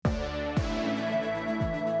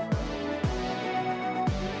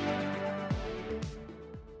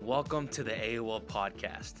Welcome to the AOL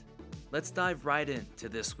podcast. Let's dive right into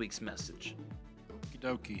this week's message. Okie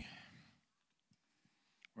dokie.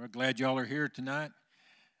 We're glad y'all are here tonight.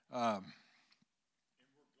 I'm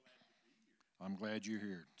glad you're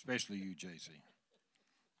here, especially you, JC.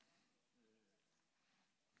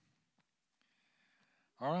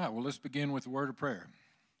 All right, well, let's begin with a word of prayer.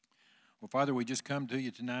 Well, Father, we just come to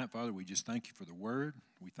you tonight. Father, we just thank you for the word.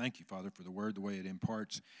 We thank you, Father, for the word, the way it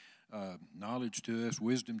imparts knowledge to us,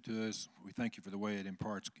 wisdom to us. We thank you for the way it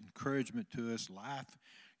imparts encouragement to us, life.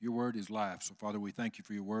 Your word is life. So, Father, we thank you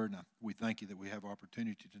for your word, and we thank you that we have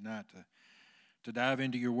opportunity tonight to dive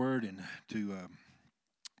into your word and to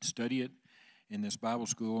study it in this Bible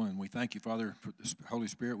school. And we thank you, Father, for the Holy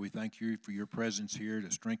Spirit. We thank you for your presence here to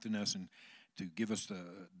strengthen us and to give us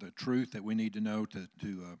the truth that we need to know, to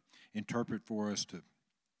interpret for us, to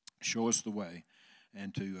show us the way.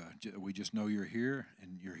 And we just know you're here,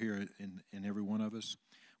 and you're here in every one of us.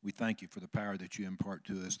 We thank you for the power that you impart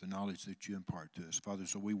to us, the knowledge that you impart to us. Father,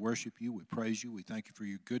 so we worship you, we praise you, we thank you for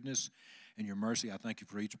your goodness and your mercy. I thank you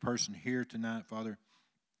for each person here tonight, Father,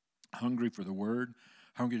 hungry for the word,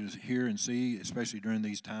 hungry to hear and see, especially during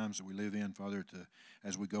these times that we live in, Father,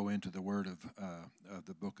 as we go into the word of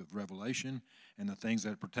the book of Revelation and the things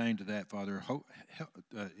that pertain to that, Father.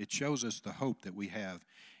 It shows us the hope that we have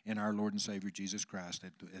in our Lord and Savior Jesus Christ.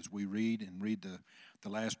 That as we read the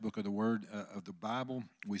last book of the Word of the Bible,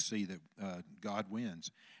 we see that God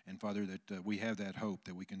wins. And, Father, that we have that hope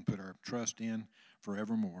that we can put our trust in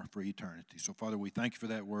forevermore, for eternity. So, Father, we thank you for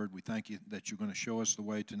that word. We thank you that you're going to show us the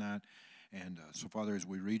way tonight. And so, Father, as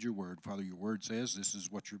we read your word, Father, your word says, this is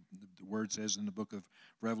what the word says in the book of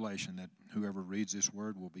Revelation, that whoever reads this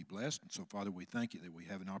word will be blessed. And so, Father, we thank you that we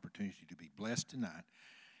have an opportunity to be blessed tonight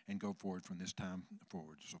and go forward from this time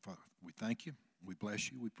forward. So, Father, we thank you, we bless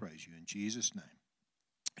you, we praise you. In Jesus'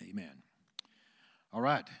 name, amen. All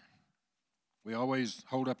right. We always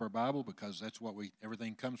hold up our Bible because that's what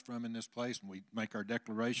everything comes from in this place, and we make our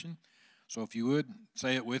declaration. So if you would,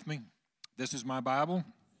 say it with me. This is my Bible.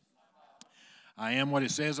 I am what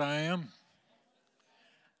it says I am.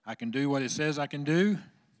 I can do what it says I can do.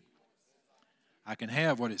 I can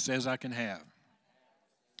have what it says I can have.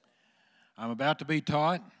 I'm about to be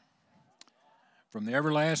taught from the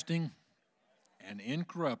everlasting and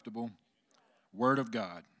incorruptible Word of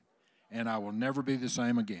God, and I will never be the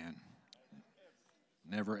same again.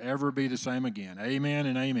 Never, ever be the same again. Amen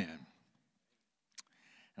and amen.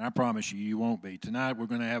 And I promise you, you won't be. Tonight we're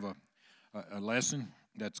going to have a lesson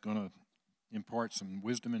that's going to impart some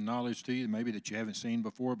wisdom and knowledge to you, maybe that you haven't seen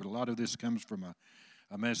before, but a lot of this comes from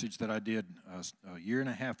a message that I did a year and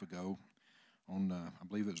a half ago on, I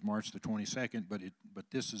believe it was March the 22nd, but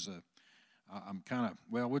this is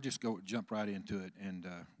we'll just jump right into it, and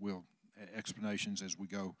we'll explanations as we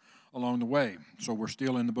go along the way. So we're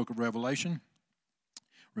still in the book of Revelation.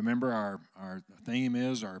 Remember, our theme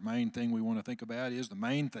is, our main thing we want to think about is, the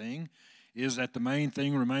main thing is that the main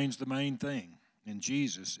thing remains the main thing. And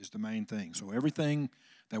Jesus is the main thing. So everything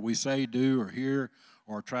that we say, do, or hear,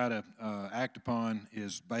 or try to act upon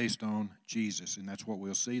is based on Jesus. And that's what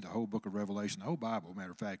we'll see. The whole book of Revelation, the whole Bible,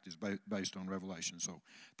 matter of fact, is based on Revelation. So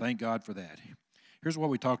thank God for that. Here's what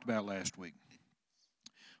we talked about last week.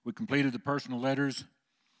 We completed the personal letters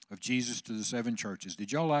of Jesus to the 7 churches.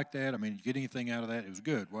 Did y'all like that? I mean, did you get anything out of that? It was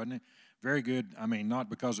good, wasn't it? Very good. I mean, not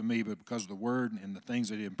because of me, but because of the Word and the things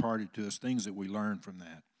that it imparted to us, things that we learned from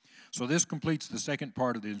that. So this completes the second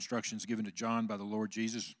part of the instructions given to John by the Lord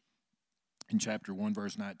Jesus in chapter 1,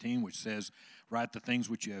 verse 19, which says, write the things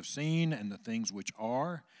which you have seen, and the things which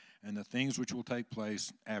are, and the things which will take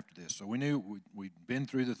place after this. So we knew we'd been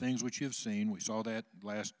through the things which you have seen. We saw that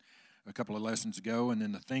a couple of lessons ago. And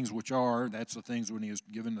then the things which are, that's the things when he was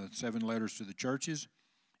given the 7 letters to the churches.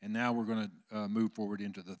 And now we're going to move forward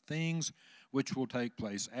into the things which will take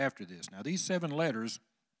place after this. Now these 7 letters,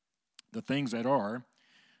 the things that are,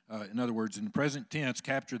 in other words, in the present tense,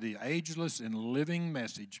 capture the ageless and living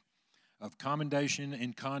message of commendation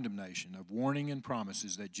and condemnation, of warning and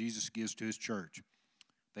promises that Jesus gives to his church.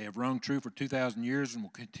 They have rung true for 2,000 years and will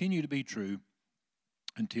continue to be true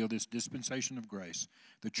until this dispensation of grace,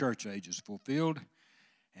 the church age, is fulfilled.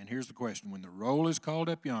 And here's the question. When the roll is called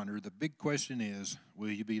up yonder, the big question is,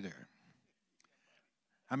 will you be there?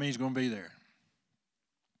 How many's going to be there?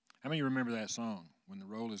 How many remember that song, When the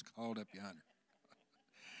Roll is Called Up Yonder?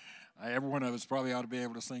 Every one of us probably ought to be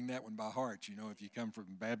able to sing that one by heart. You know, if you come from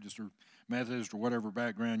Baptist or Methodist or whatever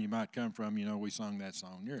background you might come from, you know, we sung that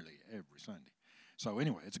song nearly every Sunday. So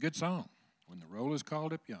anyway, it's a good song, When the Roll is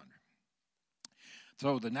Called Up Yonder.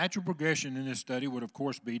 So the natural progression in this study would, of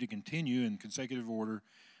course, be to continue in consecutive order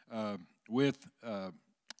with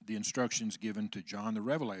the instructions given to John the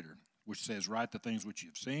Revelator, which says, write the things which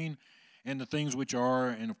you've seen and the things which are,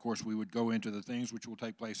 and of course we would go into the things which will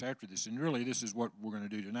take place after this. And really this is what we're going to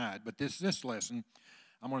do tonight. But this lesson,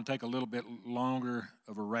 I'm going to take a little bit longer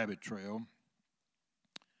of a rabbit trail.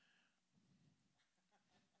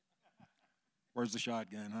 Where's the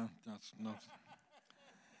shotgun, huh? No.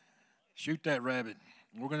 Shoot that rabbit.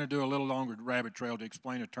 We're going to do a little longer rabbit trail to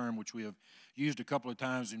explain a term which we have used a couple of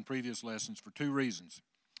times in previous lessons for two reasons.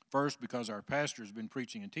 First, because our pastor has been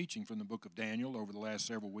preaching and teaching from the book of Daniel over the last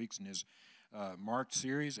several weeks in his Mark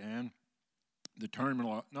series, and the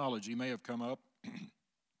terminology may have come up.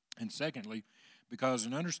 And secondly, because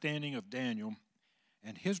an understanding of Daniel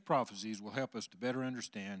and his prophecies will help us to better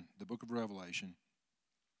understand the book of Revelation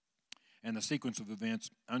and the sequence of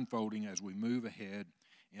events unfolding as we move ahead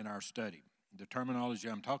in our study. The terminology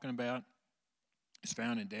I'm talking about is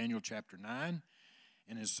found in Daniel chapter 9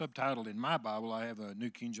 and is subtitled in my Bible. I have a New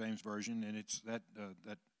King James Version, and it's that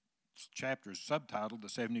chapter is subtitled The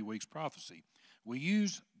 70 Weeks Prophecy. We've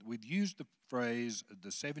used the phrase the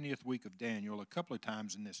 70th week of Daniel a couple of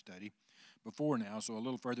times in this study before now, so a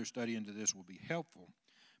little further study into this will be helpful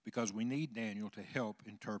because we need Daniel to help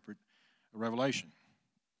interpret Revelation.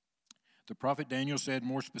 The prophet Daniel said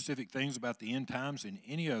more specific things about the end times than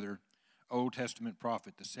any other Old Testament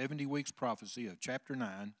prophet. The 70 weeks prophecy of chapter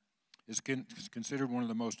 9 is considered one of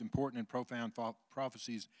the most important and profound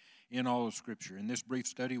prophecies in all of Scripture. In this brief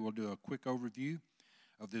study, we'll do a quick overview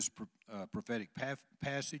of this prophetic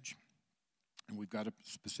passage, and we've got a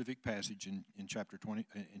specific passage in chapter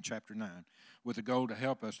 9, with a goal to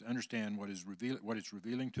help us to understand what it's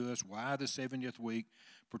revealing to us, why the 70th week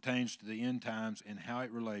pertains to the end times, and how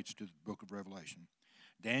it relates to the book of Revelation.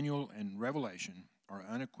 Daniel and Revelation are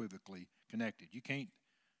unequivocally connected. You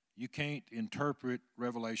can't interpret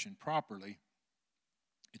Revelation properly.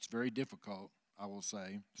 It's very difficult, I will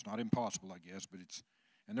say. It's not impossible, I guess, but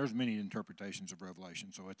and there's many interpretations of Revelation.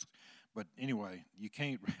 But anyway, you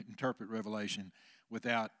can't interpret Revelation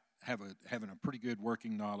without having a pretty good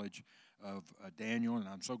working knowledge of Daniel, and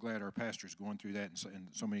I'm so glad our pastor is going through that and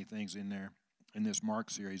so many things in there in this Mark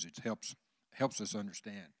series. It helps us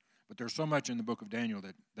understand. But there's so much in the book of Daniel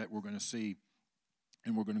that we're going to see,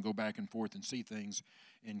 and we're going to go back and forth and see things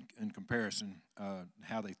in comparison,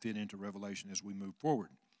 how they fit into Revelation as we move forward.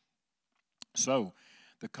 So,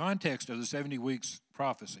 the context of the 70 weeks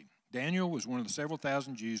prophecy. Daniel was one of the several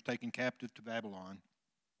thousand Jews taken captive to Babylon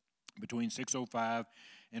between 605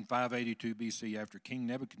 and 582 BC after King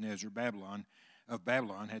Nebuchadnezzar of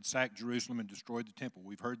Babylon had sacked Jerusalem and destroyed the temple.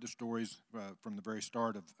 We've heard the stories from the very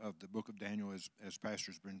start of the book of Daniel as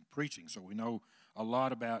pastor's been preaching, so we know a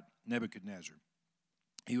lot about Nebuchadnezzar.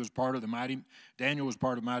 Daniel was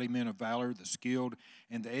part of mighty men of valor, the skilled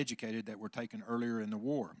and the educated that were taken earlier in the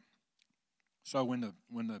war. So when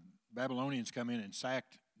the Babylonians come in and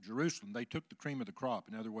sacked Jerusalem, they took the cream of the crop.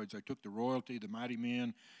 In other words, they took the royalty, the mighty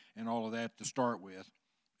men, and all of that to start with,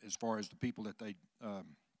 as far as the people that they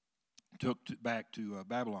took back to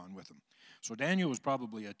Babylon with them. So Daniel was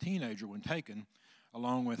probably a teenager when taken,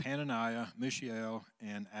 along with Hananiah, Mishael,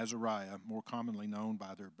 and Azariah, more commonly known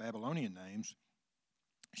by their Babylonian names,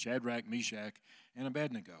 Shadrach, Meshach, and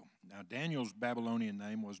Abednego. Now, Daniel's Babylonian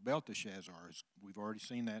name was Belteshazzar. We've already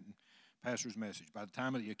seen that in Pastor's message. By the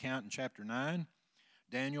time of the account in chapter 9,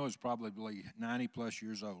 Daniel is probably 90-plus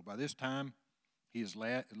years old. By this time, he has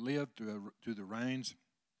lived through the reigns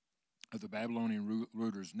of the Babylonian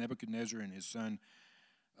rulers Nebuchadnezzar and his son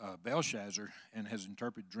Belshazzar, and has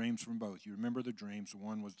interpreted dreams from both. You remember the dreams. The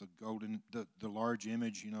one was the large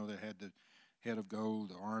image, that had the head of gold,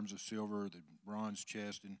 the arms of silver, the bronze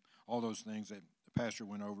chest, and all those things that the pastor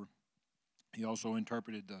went over. He also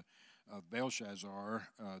interpreted the Belshazzar,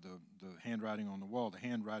 the handwriting on the wall. The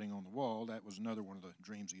handwriting on the wall, that was another one of the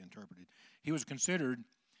dreams he interpreted. He was considered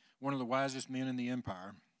one of the wisest men in the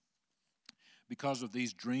empire because of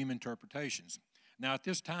these dream interpretations. Now, at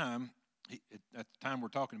this time, at the time we're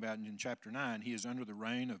talking about in chapter 9, he is under the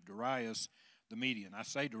reign of Darius the Median. I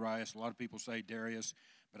say Darius, a lot of people say Darius,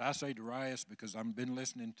 but I say Darius because I've been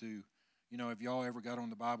listening to, if y'all ever got on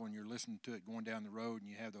the Bible and you're listening to it going down the road and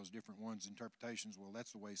you have those different ones, interpretations, well,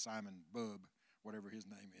 that's the way Simon Bubb, whatever his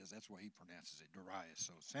name is, that's the way he pronounces it, Darius.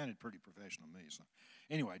 So it sounded pretty professional to me. So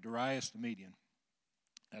anyway, Darius the Median,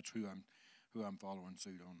 that's who I'm following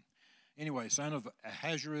suit on. Anyway, son of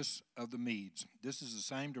Ahasuerus of the Medes. This is the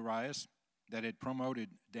same Darius that had promoted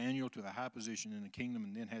Daniel to a high position in the kingdom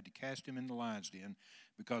and then had to cast him in the lion's den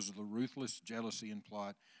because of the ruthless jealousy and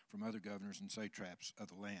plot from other governors and satraps of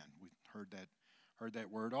the land. We heard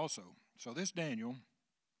that word also. So this Daniel,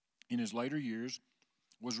 in his later years,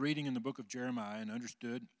 was reading in the book of Jeremiah and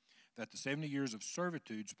understood that the 70 years of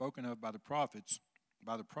servitude spoken of by the prophet,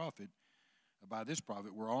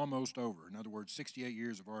 were almost over. In other words, 68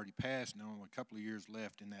 years have already passed, and only a couple of years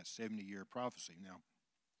left in that 70-year prophecy.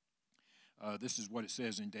 Now, this is what it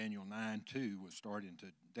says in Daniel 9:2. We'll start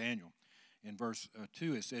into Daniel. In verse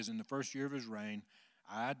 2, it says, "In the first year of his reign,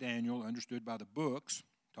 I, Daniel, understood by the books,"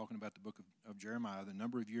 talking about the book of Jeremiah, "the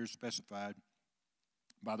number of years specified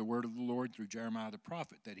by the word of the Lord through Jeremiah the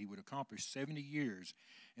prophet, that he would accomplish 70 years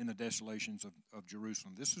in the desolations of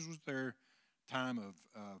Jerusalem." This was their time of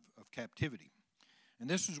captivity. And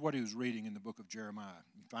this is what he was reading in the book of Jeremiah.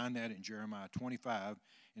 You find that in Jeremiah 25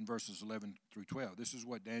 in verses 11 through 12. This is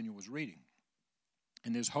what Daniel was reading.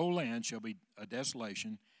 "And this whole land shall be a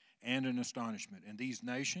desolation and an astonishment, and these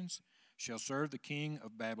nations shall serve the king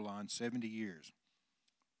of Babylon 70 years.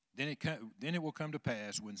 Then it will come to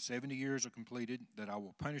pass, when 70 years are completed, that I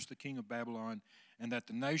will punish the king of Babylon, and that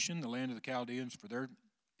the nation, the land of the Chaldeans, for their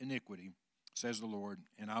iniquity, says the Lord,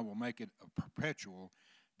 and I will make it a perpetual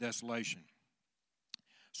desolation."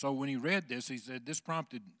 So when he read this, he said this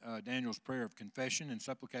prompted Daniel's prayer of confession and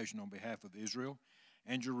supplication on behalf of Israel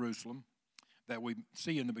and Jerusalem that we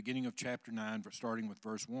see in the beginning of chapter 9, starting with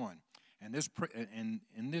verse 1. And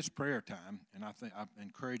in this prayer time, and I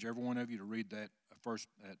encourage every one of you to read that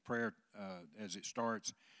prayer as it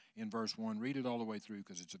starts in verse 1. Read it all the way through,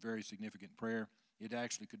 because it's a very significant prayer. It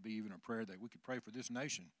actually could be even a prayer that we could pray for this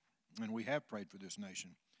nation, and we have prayed for this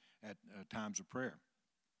nation at times of prayer.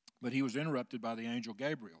 But he was interrupted by the angel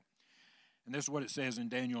Gabriel. And this is what it says in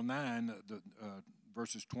Daniel 9,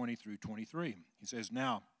 verses 20 through 23. He says,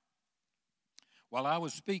 "Now, while I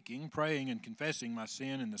was speaking, praying, and confessing my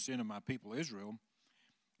sin and the sin of my people Israel,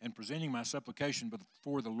 and presenting my supplication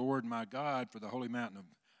before the Lord my God for the holy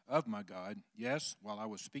mountain of my God, yes, while I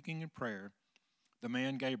was speaking in prayer, the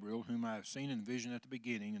man Gabriel, whom I have seen in vision at the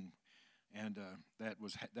beginning," and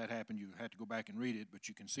that happened. You had to go back and read it, but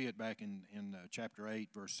you can see it back in chapter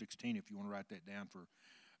 8, verse 16, if you want to write that down for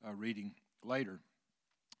reading later.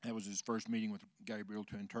 That was his first meeting with Gabriel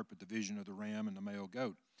to interpret the vision of the ram and the male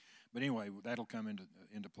goat. But anyway, that'll come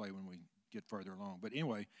into play when we get further along. But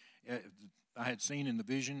anyway, I had seen in the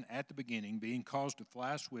vision at the beginning, being caused to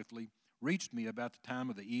fly swiftly, reached me about the time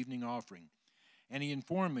of the evening offering. And he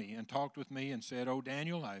informed me and talked with me and said, "O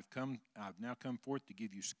Daniel, I've now come forth to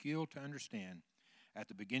give you skill to understand. At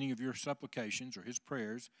the beginning of your supplications," or his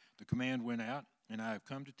prayers, "the command went out, and I have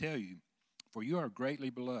come to tell you, for you are greatly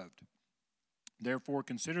beloved. Therefore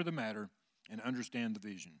consider the matter and understand the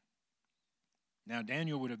vision." Now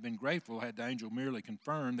Daniel would have been grateful had the angel merely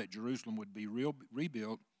confirmed that Jerusalem would be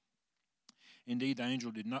rebuilt. Indeed, the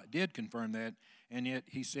angel did confirm that, and yet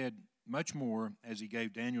he said much more as he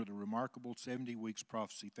gave Daniel the remarkable 70 weeks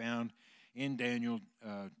prophecy found in Daniel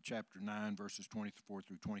chapter 9, verses 24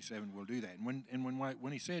 through 27. We'll do that. And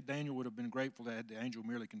when he said Daniel would have been grateful that the angel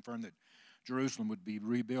merely confirmed that Jerusalem would be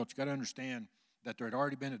rebuilt, you got to understand that there had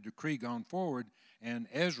already been a decree gone forward, and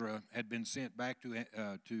Ezra had been sent back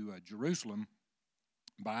to Jerusalem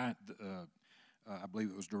by, I believe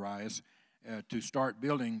it was Darius, to start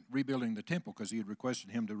rebuilding the temple, because he had requested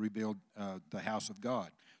him to rebuild the house of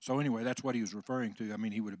God. So anyway, that's what he was referring to. I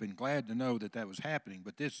mean, he would have been glad to know that was happening,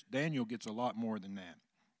 but Daniel gets a lot more than that.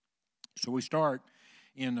 So we start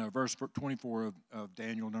in verse 24 of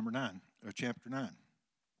Daniel chapter 9.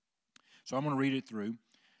 So I'm going to read it through,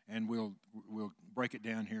 and we'll break it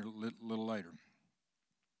down here a little later.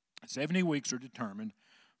 70 weeks are determined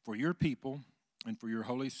for your people and for your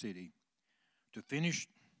holy city to finish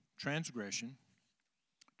transgression,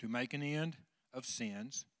 to make an end of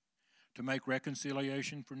sins, to make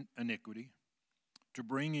reconciliation for iniquity, to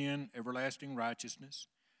bring in everlasting righteousness,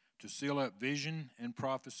 to seal up vision and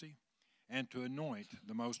prophecy, and to anoint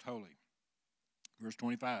the most holy. Verse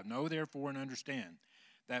 25, "Know therefore and understand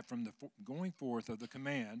that from the going forth of the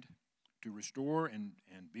command to restore and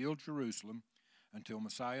build Jerusalem until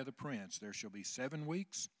Messiah the Prince, there shall be 7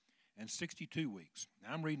 weeks and 62 weeks."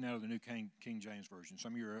 Now I'm reading out of the New King James Version.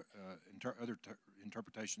 Some of your other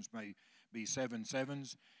interpretations may be 7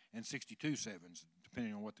 sevens and 62 sevens,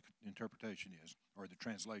 depending on what the interpretation is, or the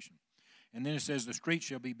translation. And then it says, "The street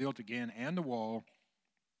shall be built again, and the wall,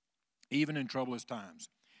 even in troublous times.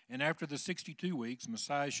 And after the 62 weeks,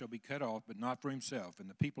 Messiah shall be cut off, but not for himself. And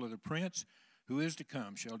the people of the prince who is to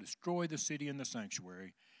come shall destroy the city and the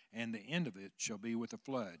sanctuary, and the end of it shall be with a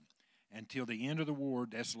flood. Until the end of the war,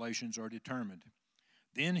 desolations are determined.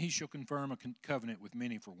 Then he shall confirm a covenant with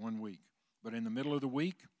many for 1 week. But in the middle of the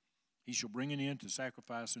week, he shall bring an end to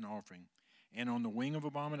sacrifice and offering. And on the wing of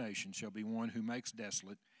abomination shall be one who makes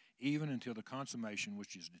desolate, even until the consummation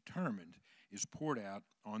which is determined is poured out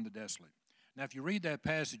on the desolate. Now, if you read that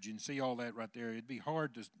passage and see all that right there, it'd be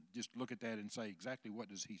hard to just look at that and say exactly what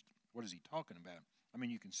is he talking about. I mean,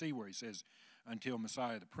 you can see where he says, until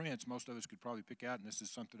Messiah the Prince. Most of us could probably pick out, and this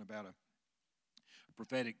is something about a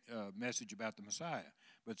prophetic message about the Messiah.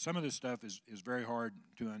 But some of this stuff is very hard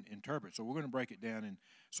to interpret. So we're going to break it down, and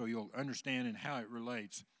so you'll understand and how it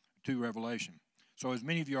relates to Revelation. So as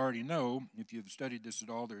many of you already know, if you've studied this at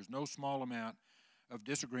all, there's no small amount of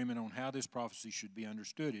disagreement on how this prophecy should be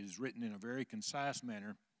understood. It is written in a very concise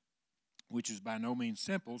manner, which is by no means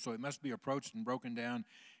simple, so it must be approached and broken down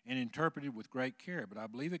and interpreted with great care. But I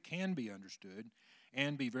believe it can be understood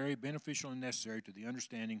and be very beneficial and necessary to the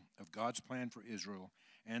understanding of God's plan for Israel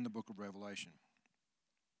and the book of Revelation.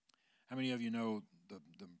 How many of you know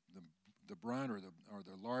the brunt or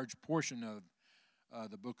the large portion of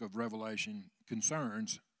the book of Revelation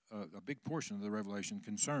concerns, a big portion of the Revelation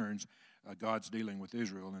concerns God's dealing with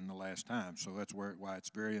Israel in the last time. So that's why it's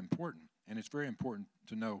very important. And it's very important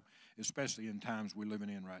to know, especially in times we're living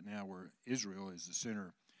in right now where Israel is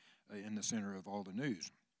in the center of all the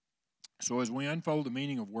news. So as we unfold the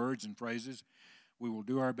meaning of words and phrases, we will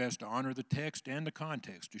do our best to honor the text and the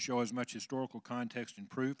context, to show as much historical context and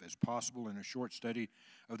proof as possible in a short study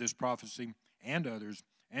of this prophecy and others,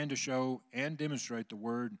 and to show and demonstrate the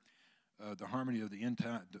word, the harmony of the end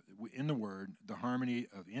time, in the word, the harmony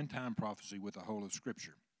of end-time prophecy with the whole of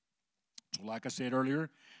Scripture. So like I said earlier,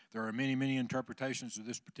 there are many, many interpretations of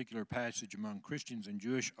this particular passage among Christians and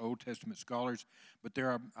Jewish Old Testament scholars, but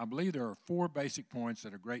I believe there are 4 basic points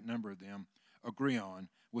that a great number of them agree on,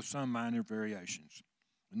 with some minor variations.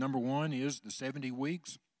 Number 1 is the 70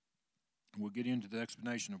 weeks. We'll get into the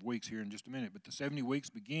explanation of weeks here in just a minute, but the 70 weeks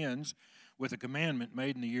begins with a commandment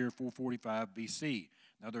made in the year 445 BC.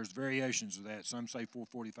 Now, there's variations of that. Some say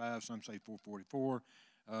 445, some say 444.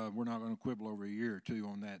 We're not going to quibble over a year or two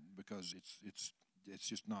on that because it's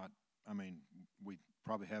just not. I mean, we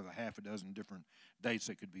probably have a half a dozen different dates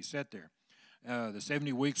that could be set there. The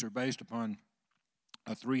 70 weeks are based upon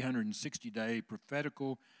a 360-day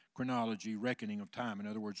prophetical chronology reckoning of time. In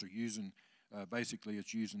other words, they're using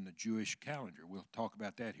it's using the Jewish calendar. We'll talk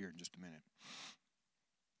about that here in just a minute.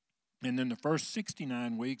 And then the first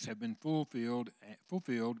 69 weeks have been fulfilled,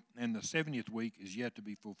 and the 70th week is yet to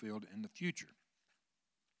be fulfilled in the future.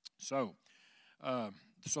 So and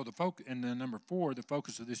then number 4, the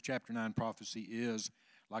focus of this chapter 9 prophecy is,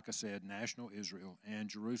 like I said, national Israel and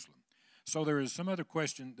Jerusalem. So there is some other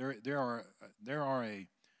question. There are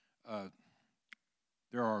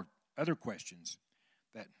other questions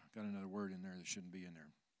that got another word in there that shouldn't be in there.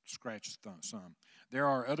 Scratch some. There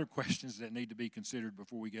are other questions that need to be considered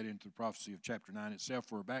before we get into the prophecy of chapter 9 itself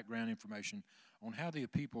for background information on how the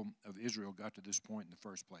people of Israel got to this point in the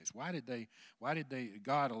first place. Why did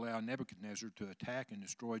God allow Nebuchadnezzar to attack and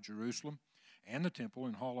destroy Jerusalem and the temple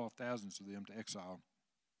and haul off thousands of them to exile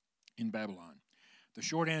in Babylon? The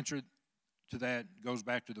short answer to that goes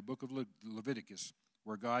back to the book of Leviticus,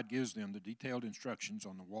 where God gives them the detailed instructions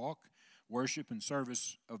on the walk, worship, and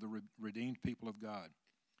service of the redeemed people of God.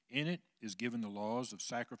 In it is given the laws of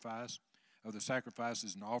the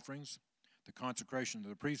sacrifices and offerings, the consecration of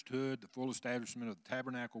the priesthood, the full establishment of the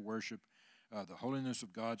tabernacle worship, the holiness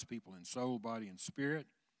of God's people in soul, body, and spirit,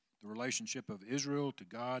 the relationship of Israel to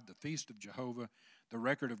God, the feast of Jehovah, the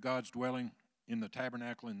record of God's dwelling in the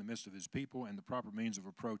tabernacle in the midst of his people, and the proper means of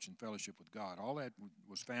approach and fellowship with God. All that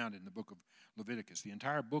was found in the book of Leviticus. The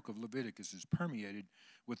entire book of Leviticus is permeated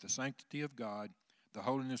with the sanctity of God, the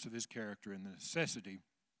holiness of his character, and the necessity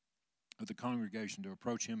of the congregation to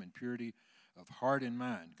approach him in purity of heart and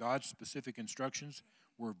mind. God's specific instructions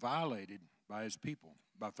were violated by his people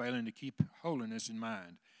by failing to keep holiness in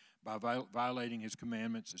mind, by violating his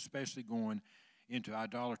commandments, especially going into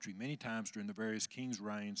idolatry many times during the various kings'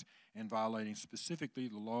 reigns, and violating specifically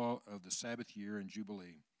the law of the Sabbath year and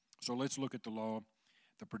Jubilee. So let's look at the law,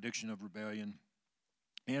 the prediction of rebellion,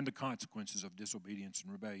 and the consequences of disobedience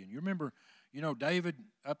and rebellion. You remember, David,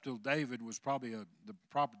 up till David was probably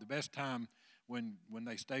the best time when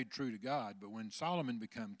they stayed true to God. But when Solomon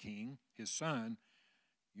became king, his son,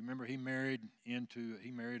 you remember he married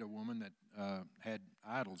a woman that had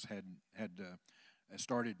idols, had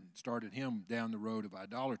started him down the road of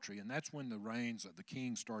idolatry, and that's when the reigns of the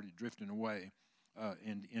king started drifting away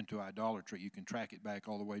into idolatry. You can track it back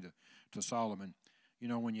all the way to Solomon.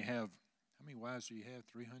 When you have, how many wives do you have?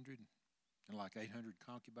 300 and like 800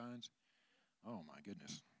 concubines? Oh my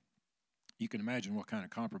goodness. You can imagine what kind of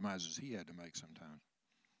compromises he had to make sometimes.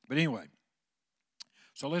 But anyway,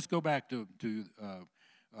 so let's go back to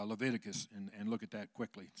Leviticus and look at that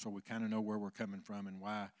quickly so we kind of know where we're coming from and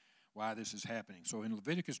why this is happening. So in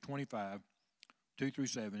Leviticus 25, 2 through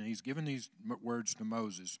 7, he's given these words to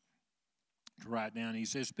Moses. to write down. He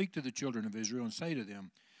says, speak to the children of Israel and say to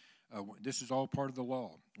them, this is all part of the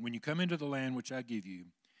law. When you come into the land which I give you,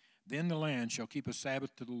 then the land shall keep a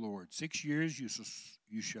Sabbath to the Lord. 6 years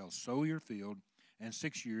you shall sow your field, and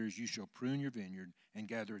 6 years you shall prune your vineyard and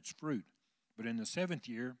gather its fruit. But in the 7th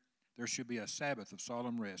year there shall be a Sabbath of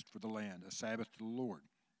solemn rest for the land, a Sabbath to the Lord.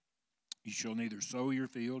 You shall neither sow your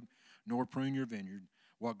field nor prune your vineyard.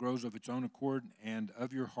 What grows of its own accord, and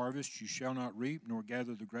of your harvest you shall not reap, nor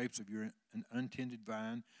gather the grapes of your untended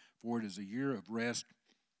vine, for it is a year of rest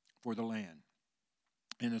for the land.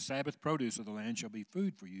 And the Sabbath produce of the land shall be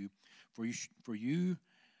food for you,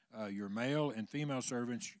 your male and female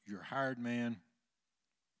servants, your hired man,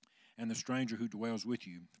 and the stranger who dwells with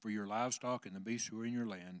you, for your livestock and the beasts who are in your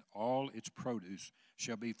land. All its produce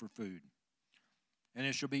shall be for food. And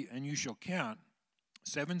you shall count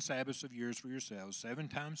 7 Sabbaths of years for yourselves, 7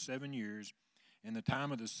 times 7 years, and the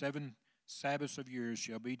time of the 7 Sabbaths of years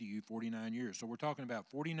shall be to you 49 years. So we're talking about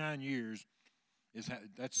 49 years.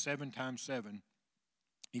 That's 7 times 7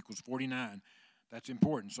 equals 49. That's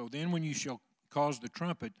important. So then when you shall cause the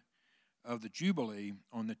trumpet of the Jubilee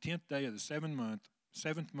on the 10th day of the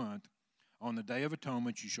 7th month, on the Day of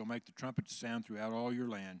Atonement, you shall make the trumpet to sound throughout all your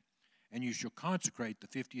land, and you shall consecrate the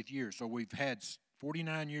 50th year. So we've had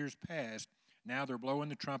 49 years past. Now they're blowing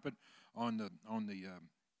the trumpet on the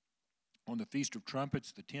Feast of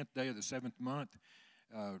Trumpets, the 10th day of the 7th month.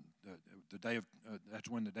 The day of that's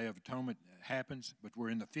when the Day of Atonement happens. But we're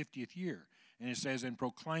in the 50th year, and it says, "And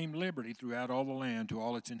proclaim liberty throughout all the land to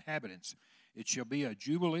all its inhabitants. It shall be a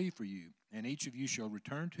jubilee for you, and each of you shall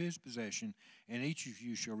return to his possession, and each of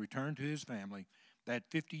you shall return to his family.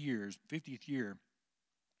 That 50th year,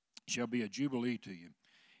 shall be a jubilee to you.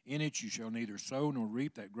 In it you shall neither sow nor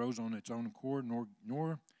reap that grows on its own accord,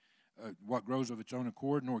 nor what grows of its own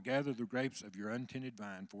accord, nor gather the grapes of your untended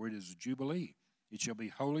vine, for it is a jubilee. It shall be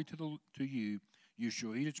holy to you. You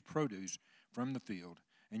shall eat its produce from the field."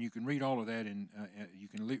 And you can read all of that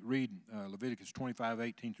read Leviticus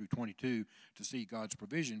 25:18 through 22 to see God's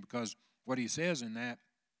provision, because what he says in that,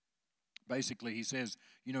 basically he says,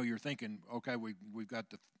 you're thinking, okay, we've got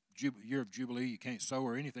the year of Jubilee, you can't sow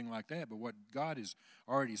or anything like that. But what God has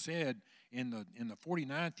already said in the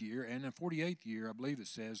 49th year and the 48th year, I believe it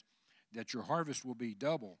says, that your harvest will be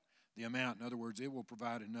double the amount. In other words, it will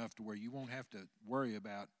provide enough to where you won't have to worry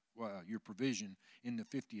about your provision in the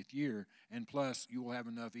 50th year. And plus, you will have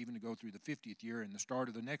enough even to go through the 50th year and the start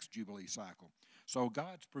of the next Jubilee cycle. So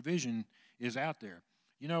God's provision is out there.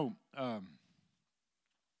 The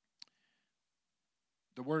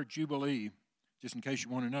word Jubilee, just in case you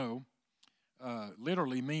want to know,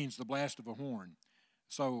 literally means the blast of a horn.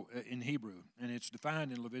 So in Hebrew, and it's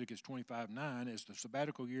defined in Leviticus 25:9 as the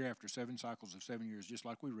sabbatical year after 7 cycles of 7 years, just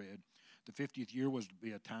like we read. The 50th year was to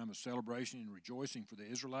be a time of celebration and rejoicing for the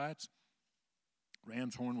Israelites.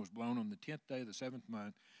 Ram's horn was blown on the 10th day of the 7th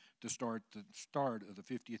month to start the start of the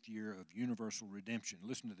 50th year of universal redemption.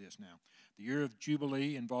 Listen to this now. The year of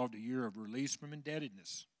Jubilee involved a year of release from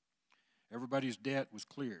indebtedness. Everybody's debt was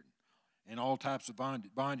cleared, and all types of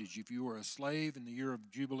bondage. If you were a slave in the year of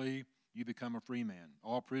Jubilee, you become a free man.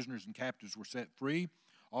 All prisoners and captives were set free.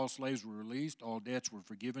 All slaves were released. All debts were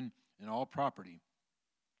forgiven, and all property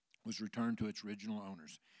was returned to its original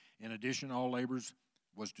owners. In addition, all laborers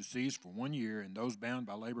was to cease for 1 year, and those bound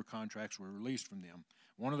by labor contracts were released from them.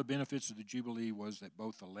 One of the benefits of the Jubilee was that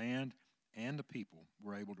both the land and the people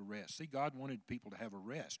were able to rest. See, God wanted people to have a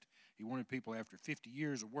rest. He wanted people after 50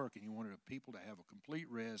 years of work, and he wanted people to have a complete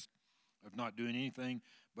rest of not doing anything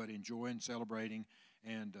but enjoying, celebrating,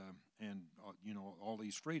 and all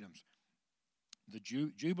these freedoms. The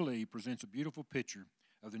Jubilee presents a beautiful picture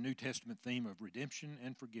of the New Testament theme of redemption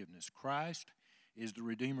and forgiveness. Christ is the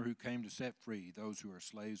Redeemer who came to set free those who are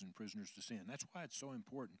slaves and prisoners to sin. That's why it's so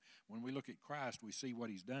important. When we look at Christ, we see what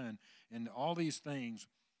he's done. And all these things,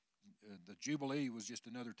 the Jubilee was just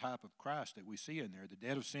another type of Christ that we see in there. The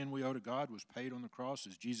debt of sin we owe to God was paid on the cross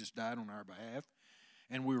as Jesus died on our behalf.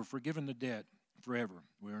 And we were forgiven the debt forever.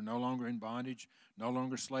 We are no longer in bondage, no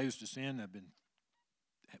longer slaves to sin,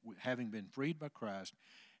 having been freed by Christ,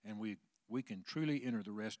 and we can truly enter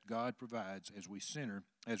the rest God provides as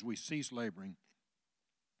we cease laboring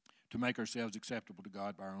to make ourselves acceptable to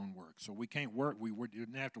God by our own work. So we can't work. We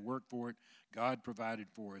didn't have to work for it. God provided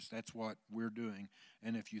for us. That's what we're doing.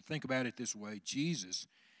 And if you think about it this way, Jesus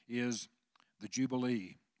is the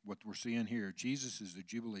Jubilee, what we're seeing here. Jesus is the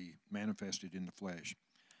Jubilee manifested in the flesh.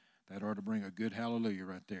 That ought to bring a good hallelujah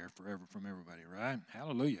right there forever from everybody, right?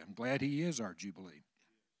 Hallelujah. I'm glad he is our Jubilee.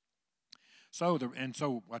 So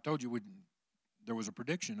I told you there was a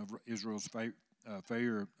prediction of Israel's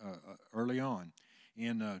failure early on,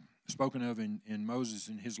 spoken of in Moses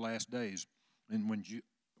in his last days. and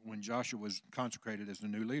when Joshua was consecrated as the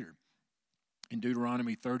new leader. In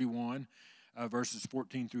Deuteronomy 31, verses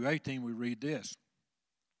 14 through 18, we read this.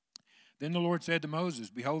 Then the Lord said to Moses,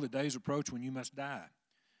 behold, the days approach when you must die.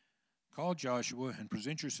 Call Joshua and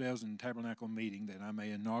present yourselves in the tabernacle meeting that I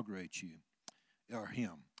may inaugurate you, or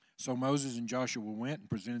him. So Moses and Joshua went and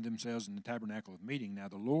presented themselves in the tabernacle of meeting. Now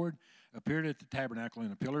the Lord appeared at the tabernacle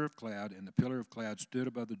in a pillar of cloud, and the pillar of cloud stood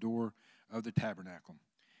above the door of the tabernacle.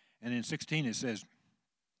 And in 16 it says,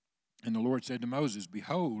 and the Lord said to Moses,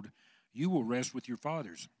 behold, you will rest with your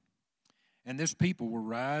fathers. And this people will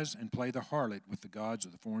rise and play the harlot with the gods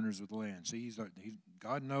of the foreigners of the land. See,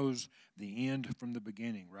 God knows the end from the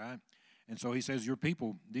beginning, right? And so he says, your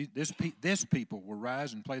people, this people will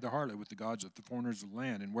rise and play the harlot with the gods of the foreigners of the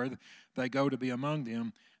land. And where they go to be among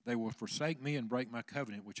them, they will forsake me and break my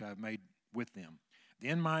covenant, which I have made with them.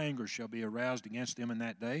 Then my anger shall be aroused against them in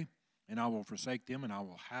that day, and I will forsake them, and I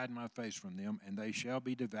will hide my face from them, and they shall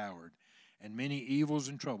be devoured. And many evils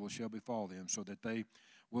and troubles shall befall them, so that they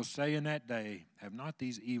will say in that day, have not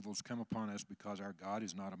these evils come upon us because our God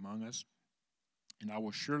is not among us? And I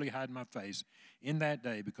will surely hide my face in that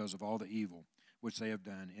day because of all the evil which they have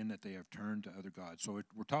done, in that they have turned to other gods. So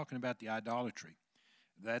we're talking about the idolatry.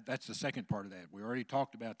 That's the second part of that. We already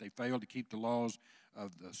talked about they failed to keep the laws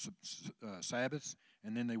of the Sabbaths,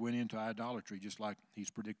 and then they went into idolatry, just like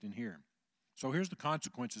he's predicting here. So here's the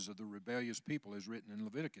consequences of the rebellious people as written in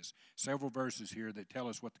Leviticus. Several verses here that tell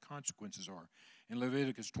us what the consequences are. In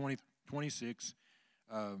Leviticus 26,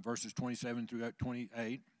 verses 27 through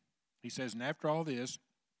 28, he says, and after all this,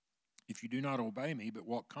 if you do not obey me, but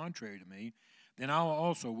walk contrary to me, then I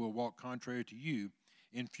also will walk contrary to you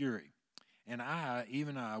in fury. And I,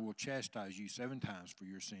 even I, will chastise you 7 times for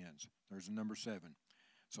your sins. There's the number 7.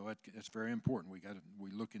 So that's very important.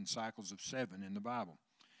 We look in cycles of 7 in the Bible.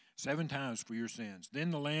 7 times for your sins. Then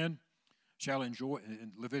the land shall enjoy,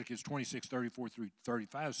 Leviticus 26, 34 through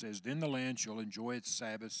 35 says, then the land shall enjoy its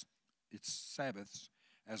Sabbaths,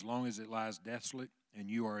 as long as it lies desolate, and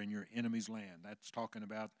you are in your enemy's land. That's talking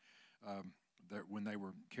about when they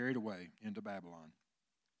were carried away into Babylon.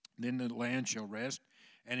 Then the land shall rest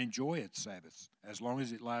and enjoy its Sabbaths. As long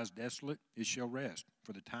as it lies desolate, it shall rest.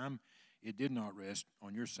 For the time it did not rest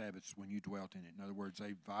on your Sabbaths when you dwelt in it. In other words,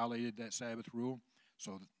 they violated that Sabbath rule,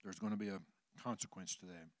 so there's going to be a consequence to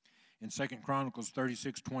that. In 2 Chronicles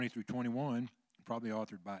 36, 20 through 21, probably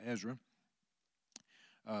authored by Ezra,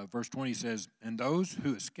 verse 20 says, and those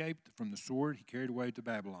who escaped from the sword he carried away to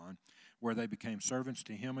Babylon, where they became servants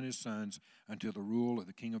to him and his sons until the rule of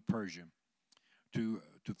the king of Persia, to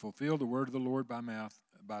fulfill the word of the Lord by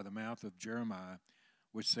the mouth of Jeremiah,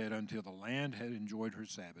 which said, until the land had enjoyed her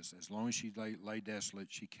Sabbaths, as long as she lay desolate,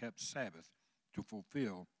 she kept Sabbath to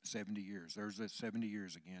fulfill 70 years. There's that 70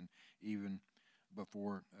 years again, even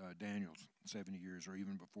before Daniel's 70 years, or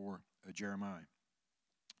even before Jeremiah.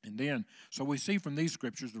 And then, so we see from these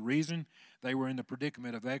scriptures the reason they were in the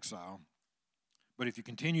predicament of exile. But if you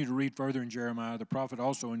continue to read further in Jeremiah, the prophet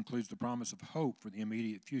also includes the promise of hope for the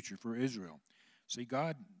immediate future for Israel. See,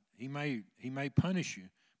 God, he may punish you,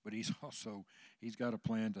 but he's got a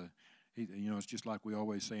plan to, it's just like we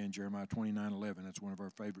always say in Jeremiah 29:11. That's one of our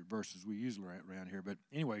favorite verses we use around here. But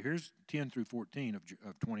anyway, here's 10 through 14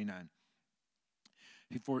 of 29.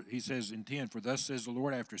 He says in 10, for thus says the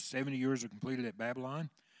Lord, after 70 years are completed at Babylon,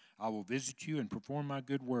 I will visit you and perform my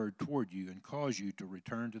good word toward you and cause you to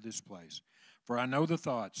return to this place. For I know the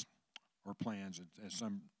thoughts, or plans, as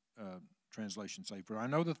some translations say, for I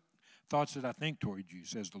know the thoughts that I think toward you,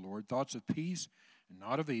 says the Lord, thoughts of peace and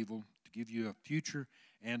not of evil, to give you a future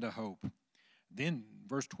and a hope. Then,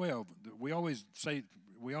 verse 12, we always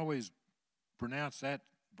pronounce that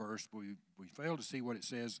verse, but we fail to see what it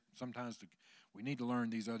says. Sometimes we need to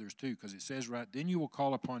learn these others too, because it says, right, then you will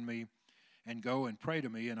call upon me and go and pray to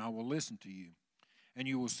me, and I will listen to you. And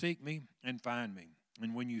you will seek me and find me,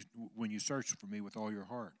 and when you search for me with all your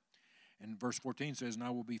heart. And verse 14 says, and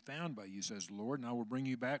I will be found by you, says the Lord, and I will bring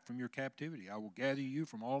you back from your captivity. I will gather you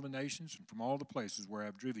from all the nations and from all the places where I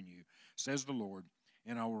have driven you, says the Lord,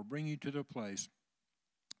 and I will bring you to the place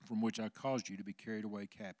from which I caused you to be carried away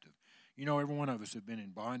captive. Every one of us have been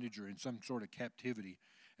in bondage or in some sort of captivity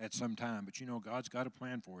at some time, but God's got a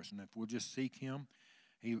plan for us, and if we'll just seek him,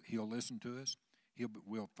 he'll listen to us,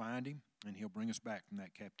 we'll find him, and he'll bring us back from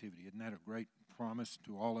that captivity. Isn't that a great promise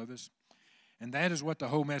to all of us? And that is what the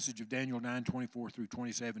whole message of Daniel 9:24 through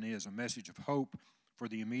 27 is, a message of hope for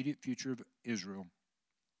the immediate future of Israel,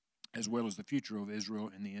 as well as the future of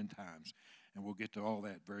Israel in the end times. And we'll get to all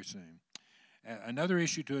that very soon. Another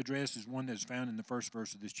issue to address is one that's found in the first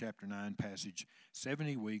verse of this chapter 9 passage.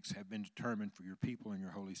 70 weeks have been determined for your people in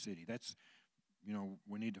your holy city. That's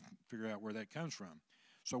we need to figure out where that comes from.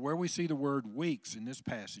 So where we see the word weeks in this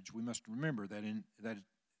passage, we must remember that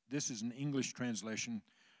this is an English translation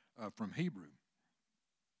from Hebrew.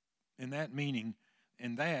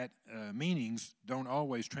 Meanings don't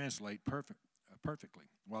always translate perfectly.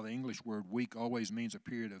 While the English word week always means a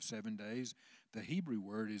period of 7 days, the Hebrew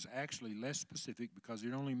word is actually less specific because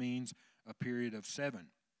it only means a period of 7.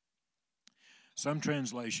 Some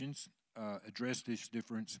translations address this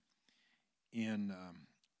difference in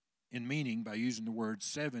meaning by using the word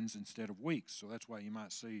sevens instead of weeks. So that's why you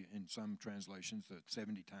might see in some translations that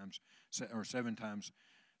 7 times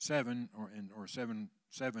 7 or 7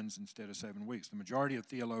 sevens instead of 7 weeks. The majority of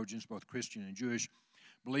theologians, both Christian and Jewish,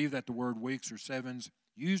 believe that the word weeks or sevens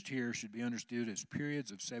used here should be understood as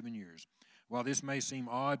periods of 7 years. While this may seem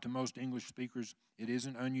odd to most English speakers, it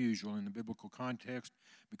isn't unusual in the biblical context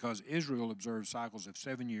because Israel observed cycles of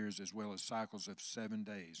 7 years as well as cycles of 7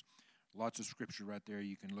 days. Lots of scripture right there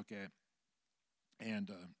you can look at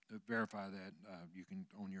and verify that. You can,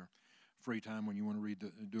 on your free time when you want to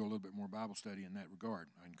do a little bit more Bible study in that regard.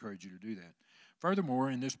 I encourage you to do that.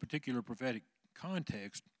 Furthermore, in this particular prophetic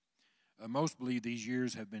context, most believe these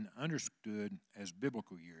years have been understood as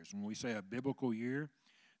biblical years. When we say a biblical year,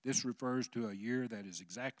 this refers to a year that is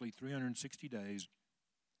exactly 360 days,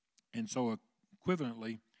 and so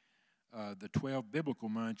equivalently, the 12 biblical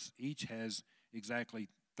months each has exactly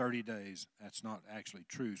 30 days. That's not actually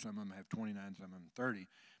true. Some of them have 29, some of them 30.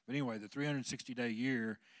 But anyway, the 360-day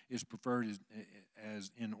year is preferred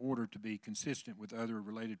as in order to be consistent with other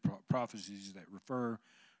related prophecies that refer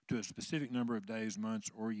to a specific number of days, months,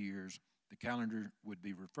 or years. The calendar would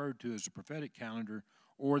be referred to as the prophetic calendar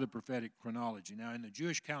or the prophetic chronology. Now, in the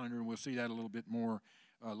Jewish calendar, and we'll see that a little bit more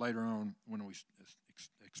later on when we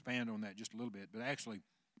expand on that just a little bit, but actually,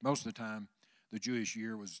 most of the time, the Jewish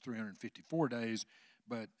year was 354 days,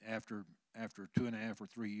 but after 2.5 or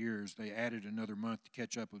 3 years, they added another month to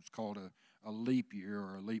catch up. It's called a leap year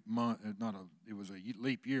or a leap month. It was a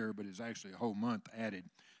leap year, but it's actually a whole month added.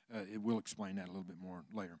 It will explain that a little bit more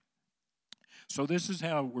later. So this is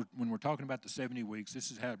how, when we're talking about the 70 weeks,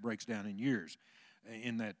 this is how it breaks down in years.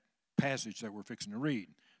 In that passage that we're fixing to read,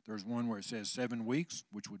 there's one where it says 7 weeks,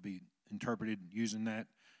 which would be interpreted using that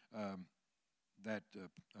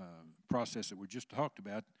process that we just talked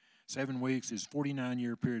about. 7 weeks is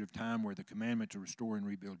 49-year period of time where the commandment to restore and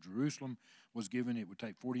rebuild Jerusalem was given. It would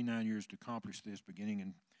take 49 years to accomplish this, beginning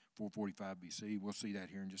in 445 BC. We'll see that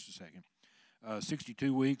here in just a second.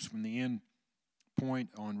 62 weeks from the end point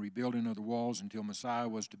on rebuilding of the walls until Messiah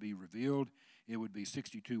was to be revealed. It would be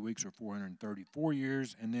 62 weeks or 434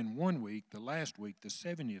 years. And then 1 week, the last week, the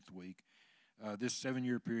 70th week, this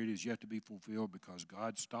 7-year period is yet to be fulfilled because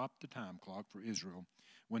God stopped the time clock for Israel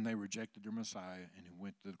when they rejected their Messiah and who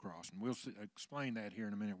went to the cross. And we'll explain that here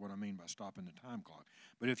in a minute, what I mean by stopping the time clock.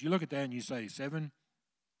 But if you look at that and you say 7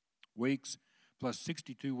 weeks plus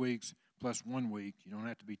 62 weeks plus 1 week, you don't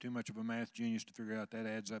have to be too much of a math genius to figure out that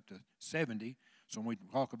adds up to 70. So when we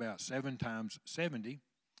talk about 7 times 70,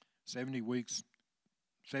 70 weeks,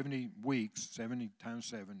 70 times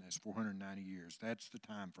 7 is 490 years. That's the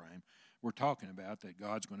time frame we're talking about that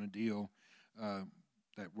God's going to deal,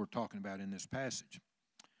 that we're talking about in this passage.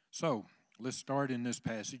 So let's start in this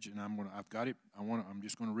passage, and I've got it. I'm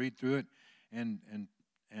just going to read through it, and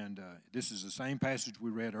this is the same passage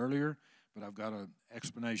we read earlier, but I've got an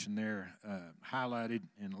explanation there highlighted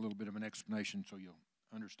and a little bit of an explanation so you'll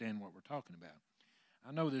understand what we're talking about.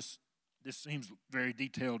 I know this seems very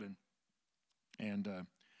detailed and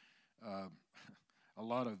a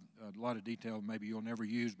lot of detail maybe you'll never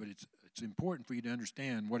use, but it's important for you to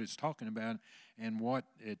understand what it's talking about and what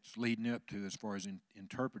it's leading up to as far as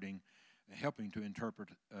helping to interpret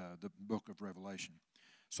the book of Revelation.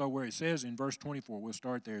 So where it says in verse 24, we'll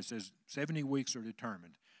start there, it says 70 weeks are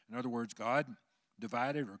determined. In other words, God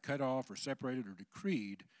divided or cut off or separated or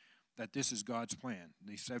decreed that this is God's plan,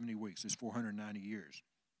 these 70 weeks, this 490 years.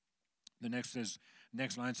 The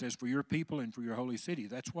next line says, for your people and for your holy city.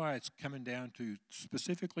 That's why it's coming down to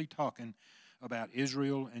specifically talking about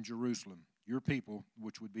Israel and Jerusalem, your people,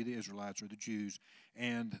 which would be the Israelites or the Jews,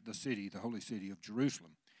 and the city, the holy city of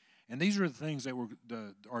Jerusalem. And these are the things that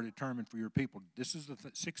are determined for your people. This is the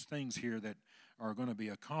 6 things here that are going to be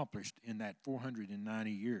accomplished in that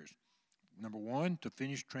 490 years. Number 1, to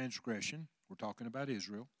finish transgression. We're talking about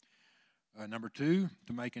Israel. Number 2,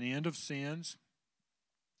 to make an end of sins.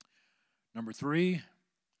 Number 3,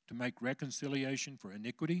 to make reconciliation for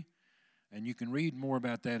iniquity. And you can read more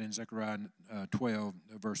about that in Zechariah 12,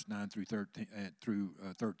 verse 9 through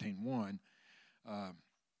 13:1.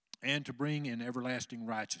 And to bring in everlasting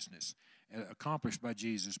righteousness. accomplished by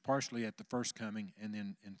Jesus, partially at the first coming and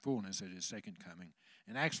then in fullness at his second coming.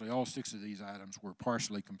 And actually, all 6 of these items were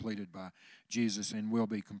partially completed by Jesus and will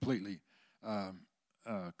be completely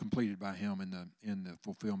completed by him in the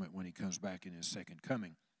fulfillment when he comes back in his second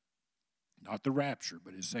coming. Not the rapture,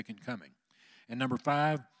 but his second coming. And number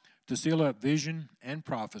 5, to seal up vision and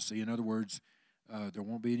prophecy. In other words, there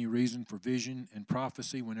won't be any reason for vision and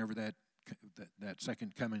prophecy whenever that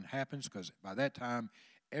second coming happens, because by that time,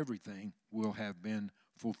 everything will have been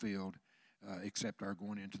fulfilled except our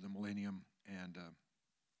going into the millennium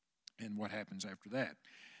and what happens after that.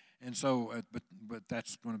 And so, but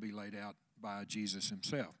that's going to be laid out by Jesus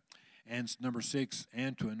himself. And number 6,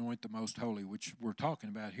 and to anoint the most holy, which we're talking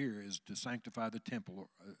about here, is to sanctify the temple,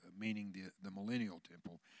 meaning the millennial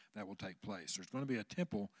temple that will take place. There's going to be a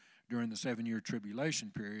temple during the 7-year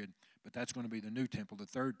tribulation period, but that's going to be the new temple, the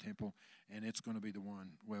third temple, and it's going to be the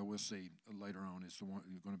one, well, we'll see later on, it's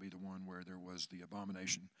going to be the one where there was the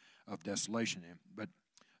abomination of desolation in. But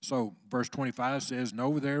so verse 25 says,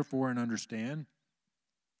 "Know therefore and understand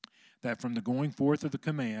that from the going forth of the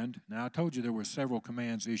command," now I told you there were several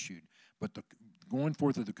commands issued, but the going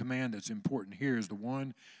forth of the command that's important here is the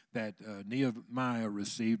one that Nehemiah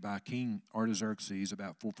received by King Artaxerxes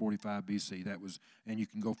about 445 BC. That was, and you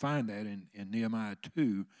can go find that in Nehemiah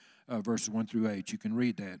 2, verses 1 through 8. You can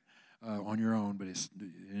read that on your own, but it's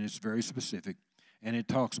very specific, and it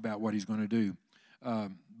talks about what he's going to do.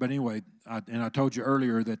 But anyway, I told you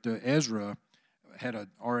earlier that Ezra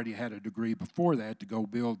already had a degree before that to go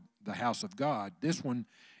build the house of God. This one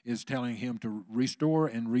is telling him to restore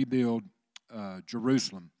and rebuild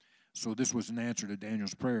Jerusalem. So this was an answer to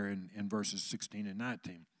Daniel's prayer in verses 16 and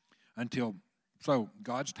 19. So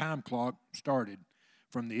God's time clock started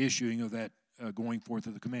from the issuing of that going forth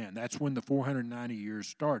of the command. That's when the 490 years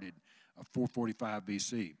started, 445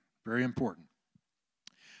 BC. Very important.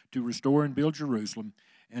 To restore and build Jerusalem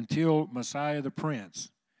until Messiah the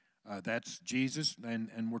Prince. That's Jesus,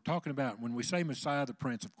 and we're talking about, when we say Messiah the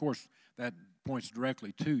Prince, of course, that points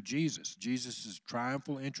directly to Jesus. Jesus'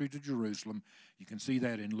 triumphal entry to Jerusalem. You can see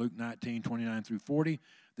that in Luke 19, 29 through 40.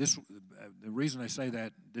 The reason they say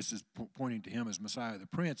that this is pointing to him as Messiah the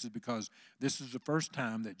Prince is because this is the first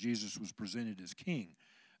time that Jesus was presented as king.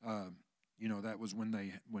 That was when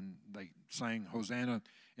they sang Hosanna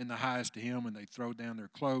in the highest to him, and they throw down their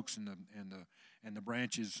cloaks and the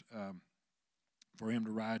branches for him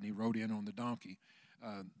to ride, and he rode in on the donkey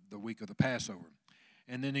the week of the Passover.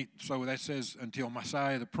 And then so that says, until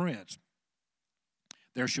Messiah the Prince,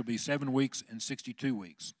 there shall be 7 weeks and 62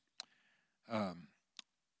 weeks.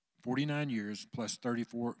 49 years plus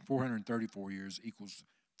 434 years equals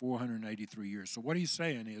 483 years. So what he's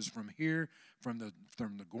saying is, from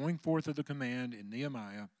the going forth of the command in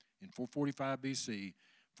Nehemiah in 445 BC,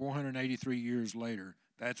 483 years later,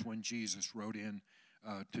 that's when Jesus rode in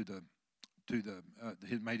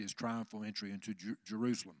made his triumphal entry into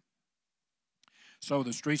Jerusalem. So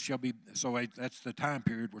the streets shall be, that's the time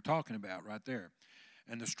period we're talking about right there.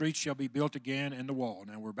 And the streets shall be built again, and the wall.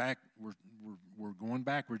 Now we're we're going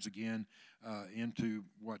backwards again into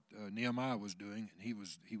what Nehemiah was doing, and he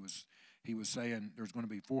was saying there's going to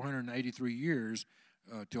be 483 years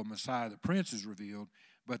till Messiah the Prince is revealed.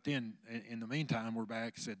 But then in the meantime, we're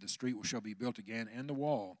back. Said the street shall be built again, and the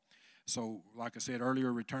wall. So, like I said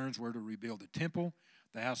earlier, returns were to rebuild the temple,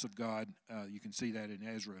 the house of God. You can see that in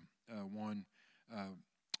Ezra 1,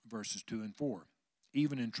 verses 2 and 4,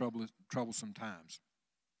 even in troublesome times.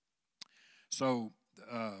 So,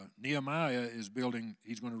 Nehemiah is building,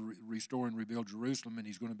 he's going to restore and rebuild Jerusalem, and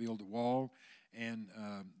he's going to build the wall and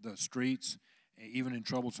the streets, even in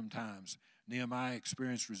troublesome times. Nehemiah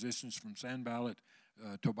experienced resistance from Sanballat,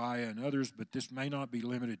 Tobiah, and others, but this may not be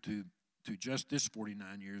limited to just this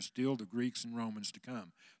 49 years, still the Greeks and Romans to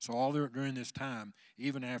come. So all during this time,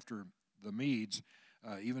 even after the Medes,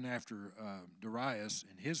 even after Darius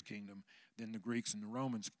and his kingdom, then the Greeks and the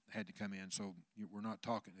Romans had to come in. So we're not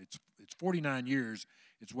talking, it's 49 years,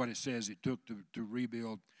 it's what it says it took to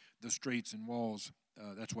rebuild the streets and walls.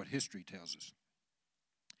 That's what history tells us.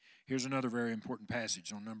 Here's another very important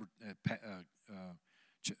passage on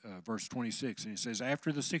verse 26, and it says,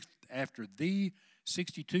 after the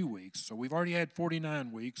 62 weeks, so we've already had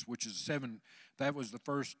 49 weeks, which is 7, that was the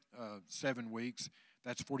first 7 weeks,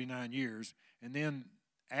 that's 49 years, and then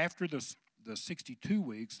after the 62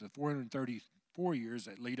 weeks, the 434 years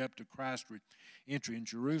that lead up to Christ's entry in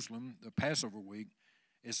Jerusalem, the Passover week,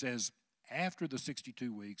 it says, after the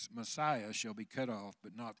 62 weeks, Messiah shall be cut off,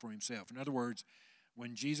 but not for himself. In other words,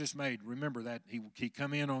 when Jesus remember that he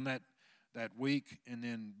come in on that week, and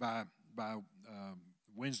then by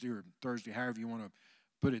Wednesday or Thursday, however you want to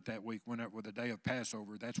put it that week, when with the day of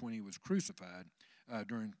Passover, that's when he was crucified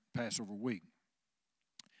during Passover week.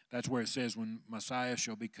 That's where it says, when Messiah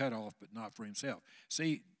shall be cut off, but not for himself.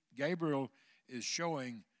 See, Gabriel is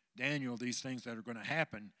showing Daniel these things that are going to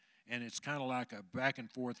happen, and it's kind of like a back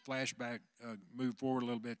and forth flashback, move forward a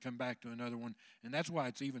little bit, come back to another one, and that's why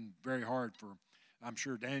it's even very hard for, I'm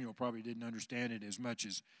sure Daniel probably didn't understand it as much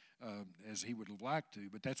as he would have liked to,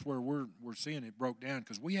 but that's where we're seeing it broke down,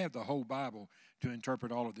 because we have the whole Bible to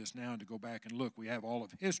interpret all of this now and to go back and look. We have all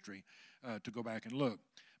of history to go back and look.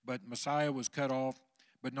 But Messiah was cut off,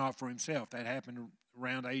 but not for himself. That happened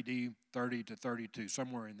around A.D. 30 to 32,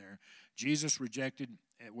 somewhere in there. Jesus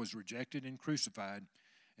was rejected and crucified,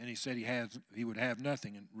 and he said he would have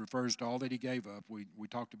nothing, and refers to all that he gave up. We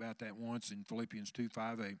talked about that once in Philippians 2,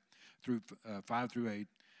 5 through 8,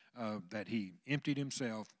 that he emptied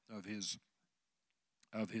himself of his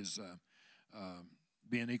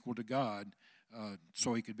being equal to God,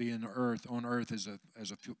 so he could be on earth as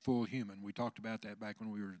a full human. We talked about that back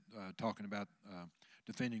when we were talking about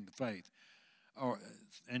defending the faith.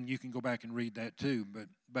 And you can go back and read that too.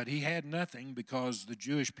 But he had nothing because the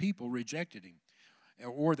Jewish people rejected him,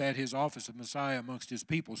 or that his office of Messiah amongst his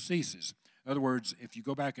people ceases. In other words, if you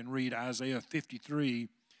go back and read Isaiah 53,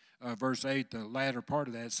 verse 8, the latter part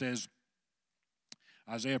of that says,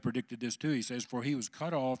 Isaiah predicted this too. He says, for he was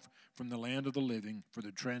cut off from the land of the living, for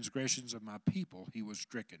the transgressions of my people he was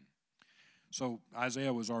stricken. So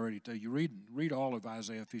Isaiah was already you read all of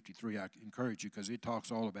Isaiah 53, I encourage you, because it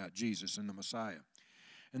talks all about Jesus and the Messiah.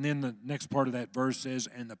 And then the next part of that verse says,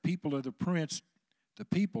 and the people of the prince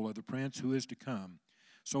who is to come.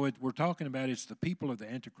 So we're talking about, it's the people of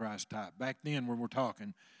the Antichrist type. Back then when we're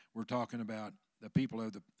talking about the people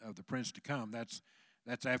of the prince to come.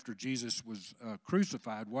 That's after Jesus was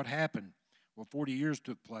crucified. What happened? Well, 40 years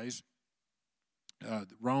took place.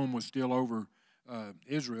 Rome was still over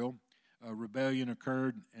Israel. Rebellion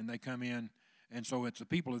occurred, and they come in. And so it's the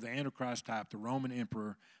people of the Antichrist type, the Roman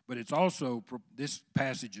emperor. But it's also, this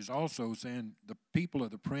passage is also saying the people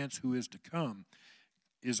of the prince who is to come,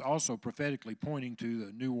 is also prophetically pointing to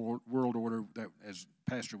the new world order that, as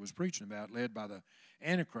Pastor was preaching about, led by the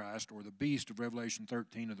Antichrist, or the beast of Revelation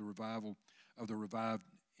 13, of the revival of the revived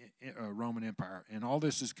Roman Empire. And all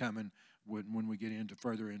this is coming when we get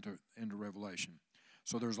further into Revelation.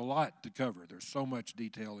 So there's a lot to cover. There's so much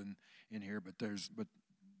detail in here, but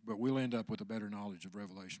we'll end up with a better knowledge of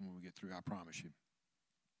Revelation when we get through, I promise you.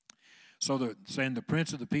 So saying the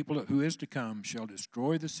prince of the people who is to come shall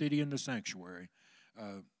destroy the city and the sanctuary,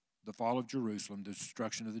 the fall of Jerusalem, the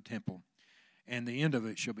destruction of the temple, and the end of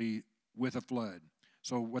it shall be with a flood.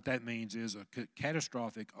 So what that means is a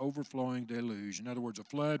catastrophic, overflowing deluge. In other words, a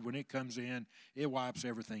flood, when it comes in, it wipes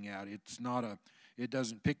everything out. It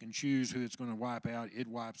doesn't pick and choose who it's going to wipe out. It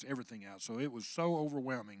wipes everything out. So it was so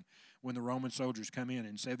overwhelming when the Roman soldiers come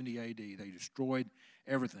in 70 A.D. They destroyed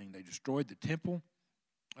everything. They destroyed the temple.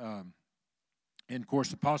 And, of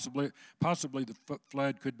course, possibly the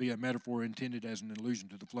flood could be a metaphor intended as an allusion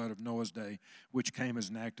to the flood of Noah's day, which came as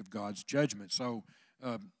an act of God's judgment. So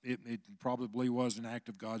it probably was an act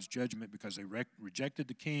of God's judgment because they rejected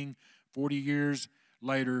the king 40 years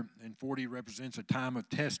later, and 40 represents a time of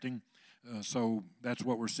testing. So that's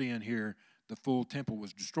what we're seeing here. The full temple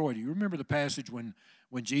was destroyed. You remember the passage when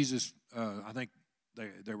Jesus, I think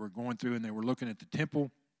they were going through and they were looking at the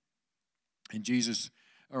temple, and Jesus,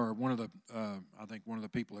 or one of the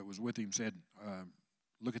people that was with him said,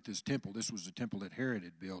 look at this temple. This was the temple that Herod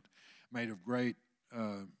had built, made of great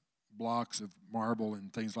blocks of marble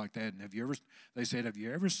and things like that. And they said, have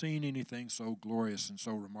you ever seen anything so glorious and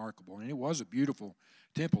so remarkable? And it was a beautiful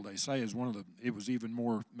temple. They say it was even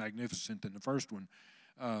more magnificent than the first one.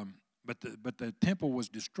 But the temple was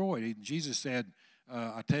destroyed. Jesus said,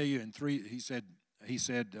 I tell you, he said,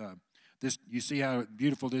 this, you see how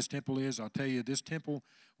beautiful this temple is? I'll tell you, this temple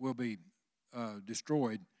will be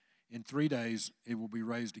destroyed. In 3 days, it will be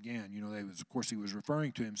raised again. Of course, he was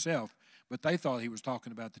referring to himself, but they thought he was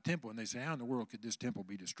talking about the temple, and they said, how in the world could this temple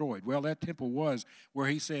be destroyed? Well, that temple was where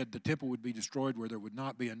he said the temple would be destroyed, where there would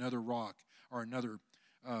not be another rock or another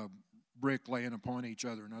brick laying upon each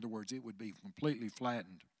other. In other words, it would be completely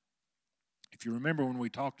flattened. If you remember when we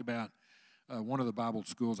talked about one of the Bible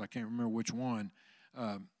schools, I can't remember which one,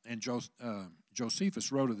 and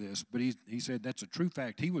Josephus wrote of this, but he said that's a true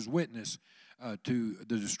fact. He was witness to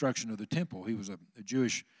the destruction of the temple. He was a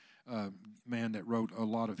Jewish man that wrote a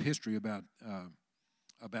lot of history about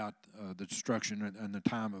the destruction and the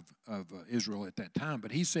time of Israel at that time.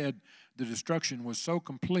 But he said the destruction was so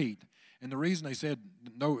complete And the reason they said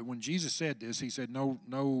no, when Jesus said this, he said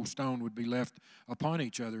no stone would be left upon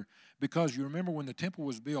each other, because you remember when the temple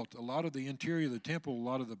was built, a lot of the interior of the temple, a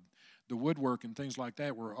lot of the woodwork and things like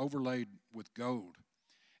that were overlaid with gold.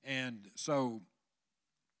 And so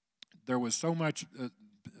there was so much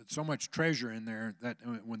treasure in there that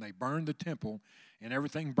when they burned the temple and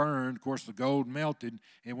everything burned, of course the gold melted.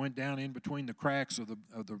 It went down in between the cracks of the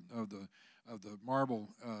marble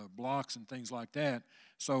blocks and things like that.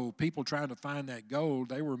 So people trying to find that gold,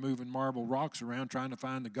 they were moving marble rocks around trying to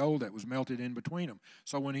find the gold that was melted in between them.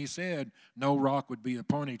 So when he said no rock would be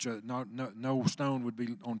upon each other, no stone would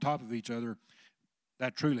be on top of each other,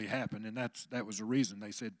 that truly happened, and that was the reason.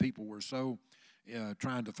 They said people were so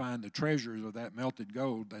trying to find the treasures of that melted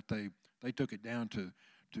gold that they took it down to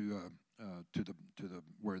the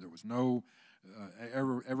where there was no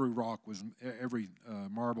every rock was every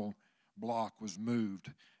marble block was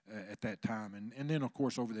moved at that time, and then of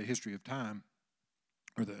course over the history of time,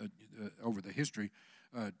 or over the history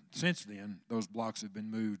since then, those blocks have been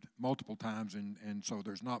moved multiple times, and so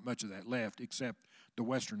there's not much of that left except the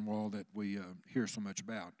western wall that we hear so much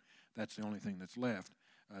about. That's the only thing that's left.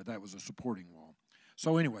 That was a supporting wall.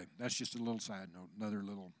 So anyway, that's just a little side note, another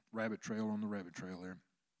little rabbit trail on the rabbit trail there.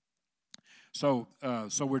 So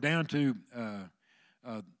we're down to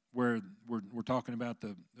where we're talking about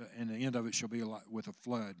and the end of it shall be with a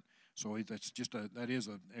flood. So that's just that is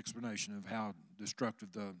an explanation of how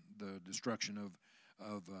destructive the destruction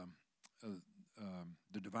of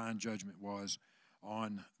the divine judgment was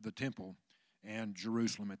on the temple and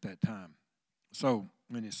Jerusalem at that time. So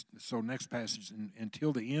next passage,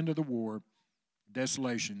 until the end of the war,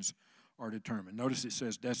 desolations are determined. Notice it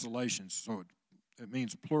says desolations, so it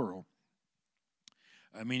means plural,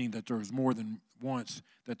 meaning that there was more than once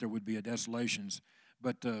that there would be a desolations.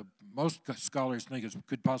 But most scholars think it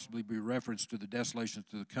could possibly be reference to the desolations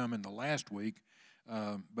to come in the last week.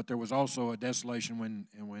 But there was also a desolation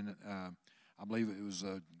when I believe it was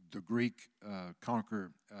the Greek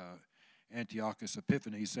conqueror Antiochus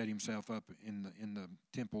Epiphanes set himself up in the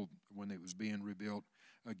temple when it was being rebuilt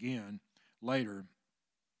again later.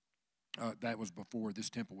 That was before this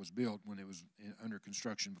temple was built, when it was under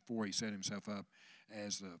construction, before he set himself up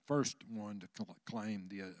as the first one to claim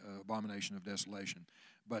the abomination of desolation.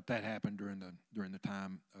 But that happened during the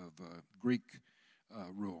time of Greek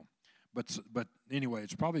rule. But anyway,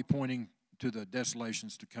 it's probably pointing to the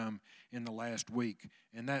desolations to come in the last week,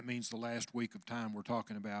 and that means the last week of time we're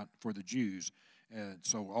talking about for the Jews.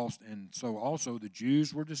 So also the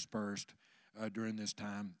Jews were dispersed during this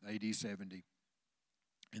time, AD 70.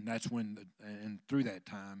 And that's when, and through that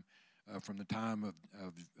time, from the time of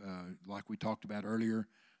like we talked about earlier,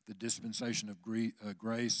 the dispensation of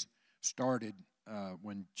grace started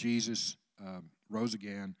when Jesus rose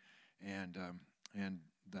again, and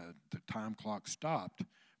the time clock stopped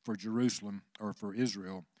for Jerusalem, or for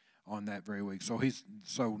Israel, on that very week.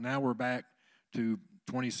 So now we're back to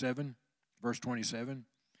 27, verse 27,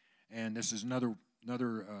 and this is another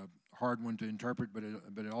hard one to interpret, but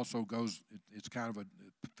it also goes. It's kind of it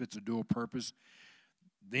fits a dual purpose.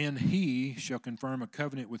 Then he shall confirm a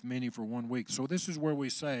covenant with many for 1 week. So this is where we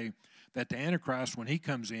say that the Antichrist, when he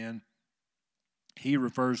comes in, he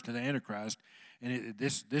refers to the Antichrist, and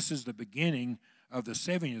this is the beginning of the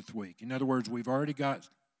 70th week. In other words, we've already got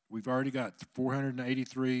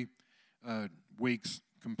 483 weeks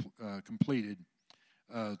completed.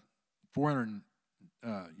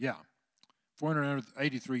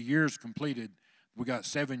 483 years completed. We got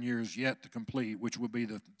 7 years yet to complete, which will be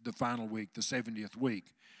the final week, the 70th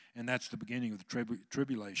week. And that's the beginning of the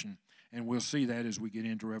tribulation. And we'll see that as we get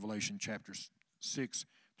into Revelation chapters 6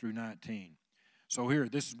 through 19. So here,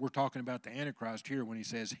 we're talking about the Antichrist here when he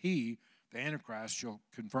says, he, the Antichrist, shall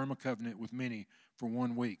confirm a covenant with many for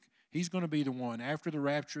 1 week. He's going to be the one, after the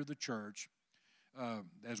rapture of the church,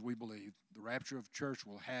 as we believe, the rapture of the church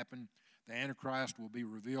will happen. The Antichrist will be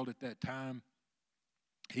revealed at that time.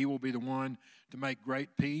 He will be the one to make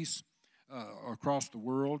great peace across the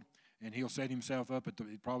world, and he'll set himself up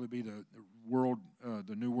he'll probably be the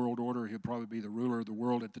new world order. He'll probably be the ruler of the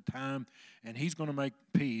world at the time, and he's going to make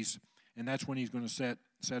peace, and that's when he's going to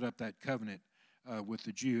set up that covenant with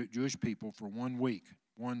the Jewish people for 1 week.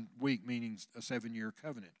 1 week meaning a 7-year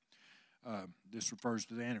covenant. This refers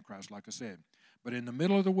to the Antichrist, like I said. But in the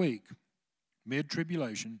middle of the week,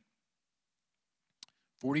 mid-tribulation,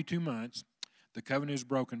 42 months, the covenant is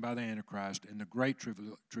broken by the Antichrist, and the great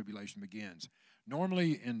tribulation begins.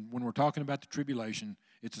 Normally, when we're talking about the tribulation,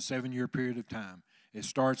 it's a 7-year period of time. It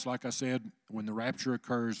starts, like I said, when the rapture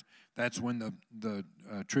occurs. That's when the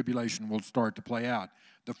tribulation will start to play out.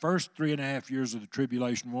 The first 3.5 years of the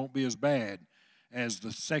tribulation won't be as bad as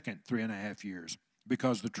the second 3.5 years,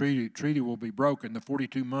 because the treaty will be broken, the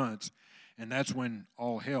 42 months, and that's when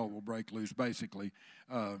all hell will break loose, basically.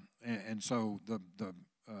 And so the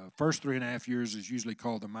first 3.5 years is usually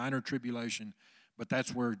called the minor tribulation, but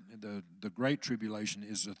that's where the great tribulation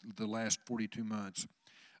is the last 42 months,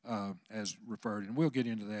 as referred. And we'll get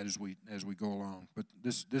into that as we go along. But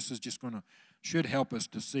this is just should help us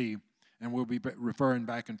to see, and we'll be referring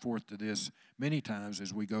back and forth to this many times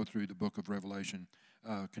as we go through the book of Revelation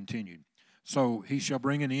continued. So he shall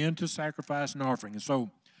bring an end to sacrifice and offering. And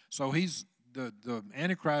so he's the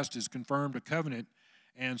Antichrist has confirmed a covenant.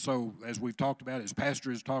 And so, as we've talked about, as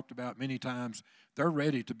Pastor has talked about many times, they're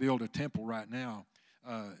ready to build a temple right now.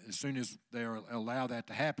 As soon as they allow that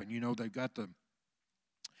to happen, they've got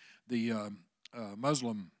the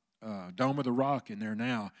Muslim Dome of the Rock in there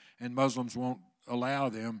now, and Muslims won't allow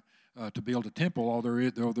them to build a temple,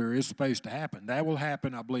 although there is space to happen. That will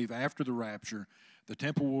happen, I believe, after the rapture. The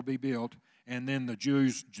temple will be built, and then the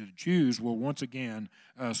Jews will once again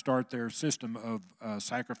start their system of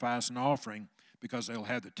sacrifice and offering, because they'll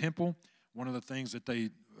have the temple. One of the things that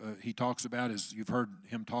he talks about is, you've heard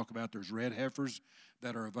him talk about, there's red heifers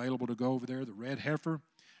that are available to go over there. The red heifer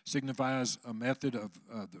signifies a method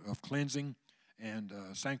of cleansing and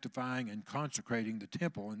sanctifying and consecrating the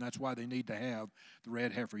temple, and that's why they need to have the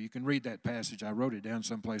red heifer. You can read that passage. I wrote it down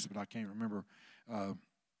someplace, but I can't remember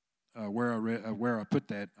where I put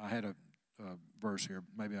that. I had a verse here.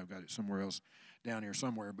 Maybe I've got it somewhere else down here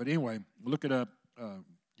somewhere. But anyway, look it up.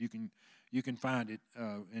 You can find it,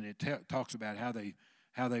 and it talks about how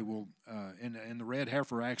they will, and the red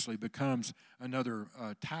heifer actually becomes another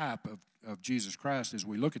type of Jesus Christ as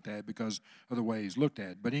we look at that, because of the way he's looked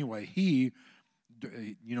at. But anyway, he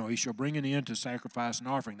shall bring an end to sacrifice and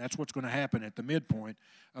offering. That's what's going to happen at the midpoint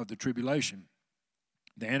of the tribulation.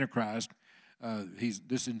 The Antichrist,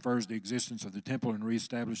 this infers the existence of the temple and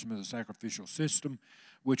reestablishment of the sacrificial system,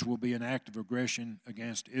 which will be an act of aggression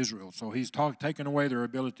against Israel. So he's taken away their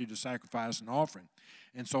ability to sacrifice and offering.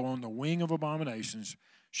 And so on the wing of abominations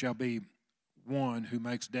shall be one who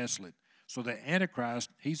makes desolate. So the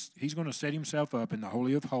Antichrist, he's going to set himself up in the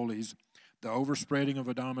Holy of Holies. The overspreading of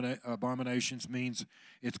abominations means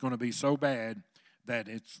it's going to be so bad that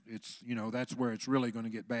it's that's where it's really going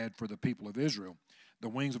to get bad for the people of Israel. The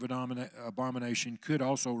wings of abomination could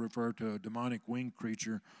also refer to a demonic winged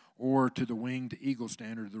creature, or to the winged eagle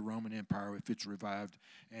standard of the Roman Empire if it's revived,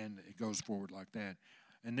 and it goes forward like that.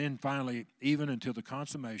 And then finally, even until the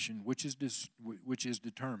consummation, which is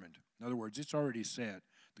determined. In other words, it's already set.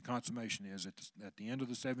 The consummation is at the end of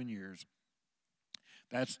the 7 years.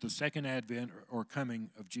 That's the second advent or coming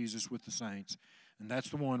of Jesus with the saints, and that's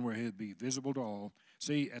the one where he'll be visible to all.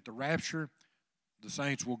 See, at the rapture, the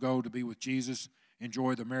saints will go to be with Jesus,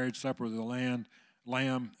 enjoy the marriage supper of the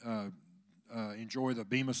Lamb, enjoy the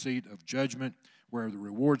bema seat of judgment, where the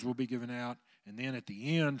rewards will be given out. And then at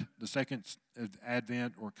the end, the second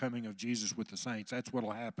advent or coming of Jesus with the saints, that's what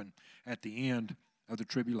will happen at the end of the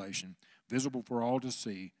tribulation, visible for all to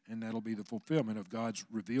see, and that'll be the fulfillment of God's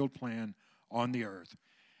revealed plan on the earth.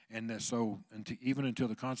 And so even until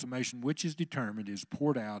the consummation, which is determined, is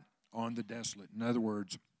poured out on the desolate. In other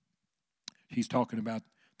words, he's talking about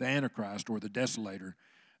the Antichrist, or the desolator.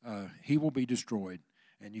 He will be destroyed.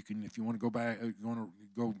 And you can, if you want to go back, you want to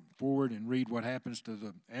go forward and read what happens to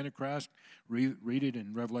the Antichrist, read it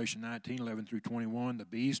in Revelation 19:11 through 21. The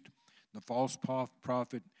beast, the false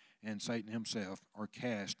prophet, and Satan himself are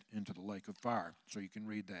cast into the lake of fire. So you can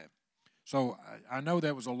read that. So I know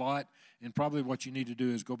that was a lot, and probably what you need to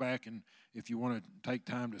do is go back, and if you want to take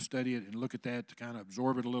time to study it and look at that to kind of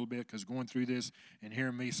absorb it a little bit, because going through this and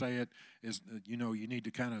hearing me say it is, you need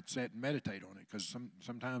to kind of sit and meditate on it, because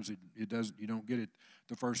sometimes it doesn't, you don't get it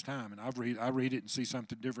the first time, and I read it and see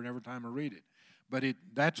something different every time I read it. But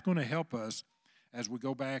that's going to help us as we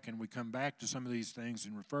go back and we come back to some of these things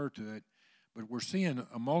and refer to it. But we're seeing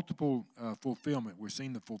a multiple fulfillment. We're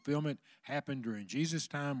seeing the fulfillment happen during Jesus'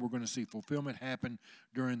 time. We're going to see fulfillment happen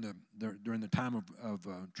during the time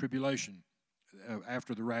of tribulation,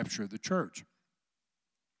 after the rapture of the church.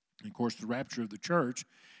 And of course, the rapture of the church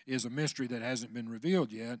is a mystery that hasn't been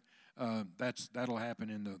revealed yet. That'll happen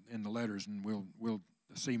in the letters, and we'll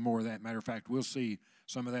see more of that. Matter of fact, we'll see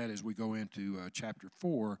some of that as we go into chapter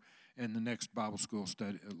 4 in the next Bible school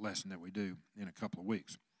study lesson that we do in a couple of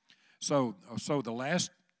weeks. So the last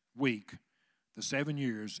week, the 7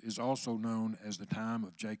 years, is also known as the time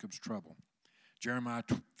of Jacob's trouble. Jeremiah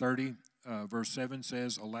 30, verse 7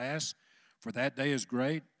 says, "Alas, for that day is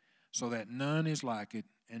great, so that none is like it,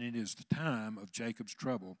 and it is the time of Jacob's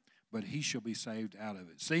trouble, but he shall be saved out of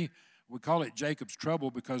it." See, We call it Jacob's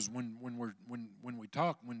trouble because when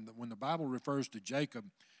the Bible refers to Jacob,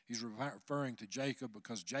 he's referring to Jacob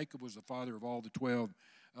because Jacob was the father of all the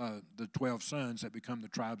 12 sons that become the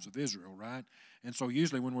tribes of Israel, right? And so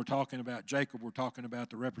usually when we're talking about Jacob, we're talking about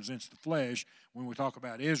that represents the flesh. When we talk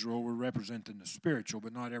about Israel, we're representing the spiritual,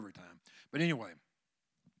 but not every time. But anyway,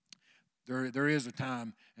 there is a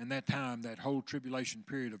time, and that time, that whole tribulation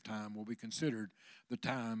period of time, will be considered the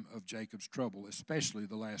time of Jacob's trouble, especially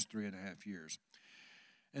the last 3.5 years.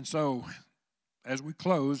 And so, as we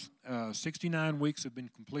close, 69 weeks have been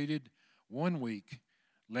completed, 1 week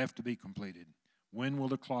left to be completed. When will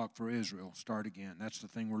the clock for Israel start again? That's the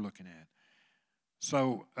thing we're looking at.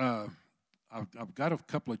 So, I've got a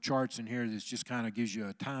couple of charts in here that just kind of gives you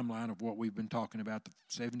a timeline of what we've been talking about, the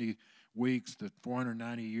 70 weeks, the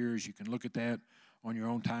 490 years. You can look at that on your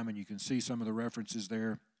own time, and you can see some of the references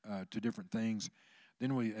there to different things.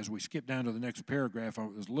 Then as we skip down to the next paragraph,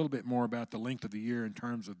 it was a little bit more about the length of a year in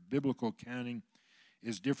terms of biblical counting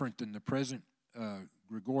is different than the present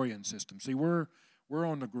Gregorian system. See, we're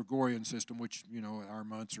on the Gregorian system, which, our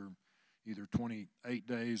months are either 28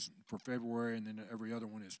 days for February, and then every other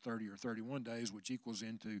one is 30 or 31 days, which equals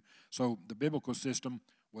into, so the biblical system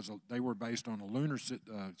they were based on a lunar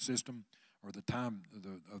system, or the time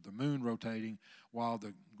of the moon rotating, while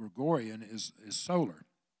the Gregorian is solar.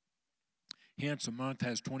 Hence, a month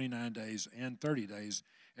has 29 days and 30 days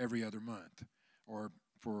every other month. Or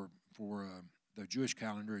for the Jewish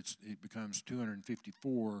calendar, it becomes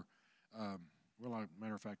 254.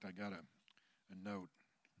 Matter of fact, I got a note.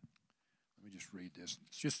 Let me just read this.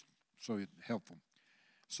 It's just so helpful.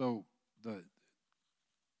 So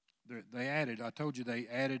they added. I told you they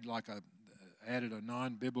added added a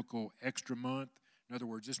non-biblical extra month. In other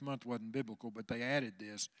words, this month wasn't biblical, but they added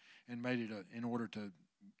this and made it in order to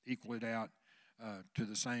equal it out to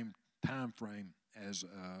the same time frame as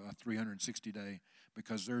a 360-day,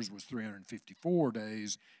 because theirs was 354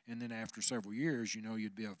 days, and then after several years,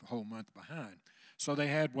 you'd be a whole month behind. So they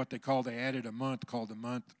added a month called the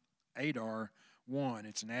month Adar 1.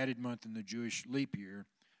 It's an added month in the Jewish leap year.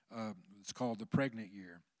 It's called the pregnant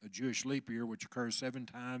year. A Jewish leap year, which occurs 7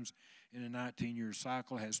 times in a 19-year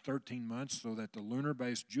cycle, has 13 months, so that the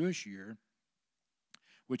lunar-based Jewish year,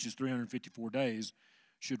 which is 354 days,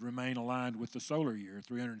 should remain aligned with the solar year,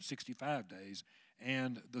 365 days,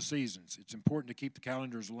 and the seasons. It's important to keep the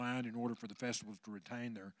calendars aligned in order for the festivals to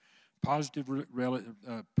retain their positive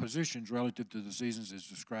positions relative to the seasons as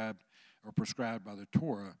described or prescribed by the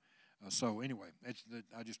Torah. So anyway,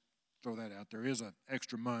 I just throw that out. There is an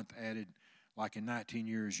extra month added, like in 19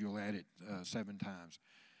 years, you'll add it 7 times.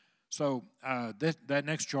 So that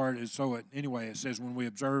next chart is, it says when we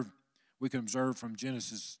can observe from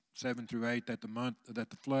Genesis 7 through 8 that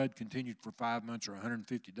the flood continued for 5 months or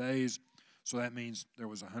 150 days. So that means they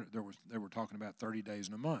were talking about 30 days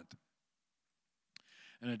in a month.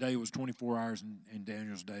 And a day was 24 hours in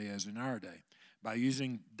Daniel's day as in our day. By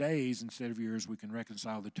using days instead of years, we can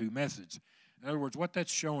reconcile the two methods. In other words, what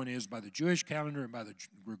that's showing is by the Jewish calendar and by the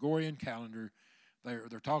Gregorian calendar,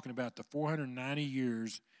 they're talking about the 490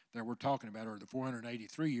 years that we're talking about, or the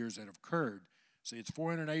 483 years that have occurred. See, it's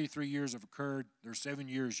 483 years have occurred. There's 7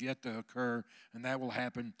 years yet to occur, and that will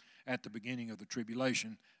happen at the beginning of the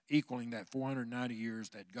tribulation, equaling that 490 years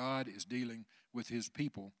that God is dealing with his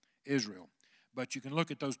people, Israel. But you can look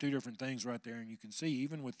at those two different things right there, and you can see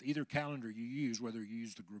even with either calendar you use, whether you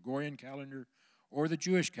use the Gregorian calendar or the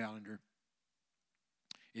Jewish calendar,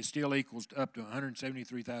 it still equals up to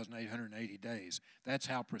 173,880 days. That's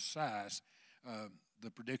how precise the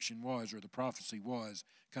prediction was, or the prophecy was,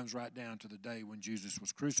 comes right down to the day when Jesus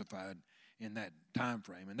was crucified in that time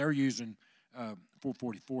frame. And they're using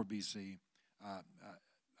 444 BC,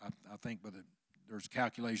 I think, but there's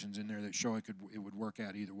calculations in there that show it would work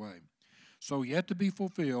out either way. So yet to be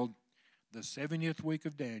fulfilled, the 70th week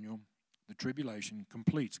of Daniel, the tribulation,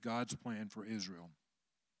 completes God's plan for Israel.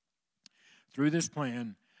 Through this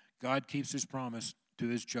plan, God keeps his promise to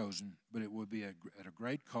his chosen, but it will be at a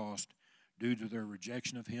great cost due to their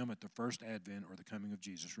rejection of him at the first advent or the coming of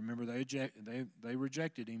Jesus. Remember, they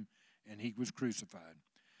rejected him, and he was crucified.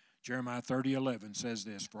 Jeremiah 30:11 says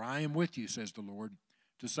this, "For I am with you, says the Lord,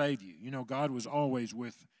 to save you." God was always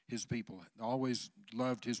with his people, always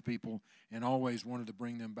loved his people, and always wanted to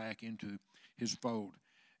bring them back into his fold.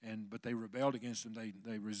 But they rebelled against him.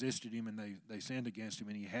 They resisted him, and they sinned against him,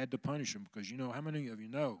 and he had to punish them because how many of you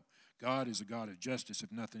know God is a God of justice,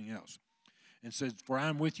 if nothing else? And says, "For I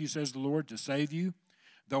am with you, says the Lord, to save you.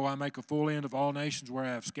 Though I make a full end of all nations where I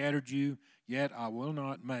have scattered you, yet I will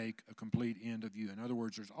not make a complete end of you." In other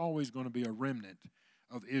words, there's always going to be a remnant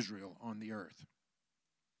of Israel on the earth.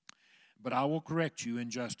 But I will correct you in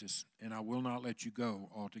justice, and I will not let you go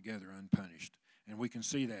altogether unpunished. And we can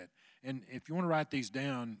see that. And if you want to write these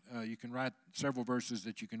down, you can write several verses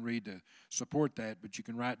that you can read to support that, but you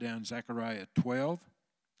can write down Zechariah 12,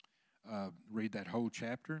 read that whole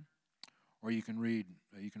chapter, or you can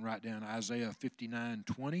write down Isaiah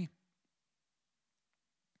 59:20.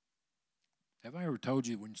 Have I ever told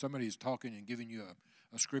you when somebody is talking and giving you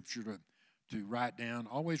a scripture to write down,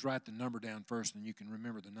 always write the number down first, and you can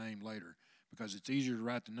remember the name later, because it's easier to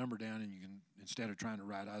write the number down and you can, instead of trying to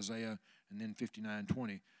write Isaiah and then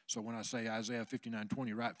 59:20. So when I say Isaiah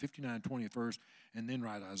 59:20, write 59:20 first and then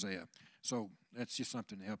write Isaiah. So that's just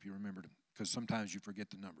something to help you remember, because sometimes you forget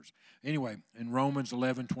the numbers. Anyway, in Romans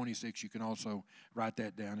 11:26, you can also write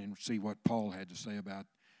that down and see what Paul had to say about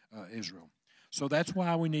Israel. So that's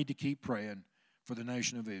why we need to keep praying for the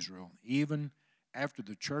nation of Israel. Even after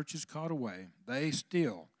the church is caught away, they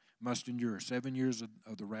still must endure 7 years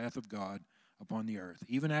of the wrath of God upon the earth.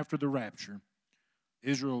 Even after the rapture,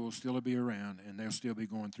 Israel will still be around, and they'll still be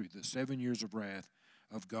going through the 7 years of wrath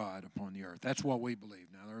of God upon the earth. That's what we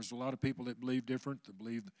believe. Now, there's a lot of people that believe different, that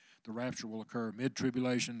believe the rapture will occur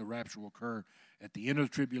mid-tribulation, the rapture will occur at the end of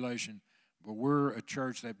the tribulation. But we're a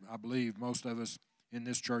church that I believe, most of us in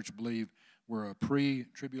this church believe we're a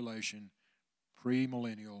pre-tribulation,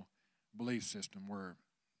 pre-millennial belief system where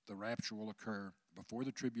the rapture will occur before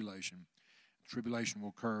the tribulation. Tribulation will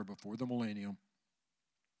occur before the millennium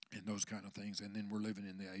and those kind of things. And then we're living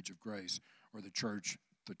in the age of grace, or the church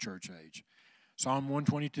age. Psalm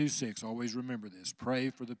 122:6, always remember this. Pray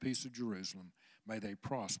for the peace of Jerusalem. May they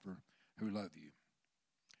prosper who love you.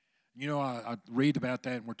 You know, I read about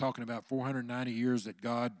that, and we're talking about 490 years that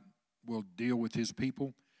God will deal with his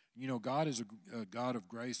people. You know, God is a God of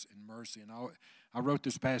grace and mercy. And I wrote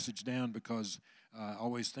this passage down because I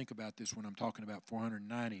always think about this when I'm talking about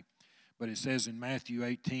 490. But it says in Matthew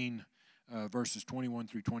 18, verses 21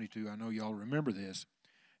 through 22, I know y'all remember this.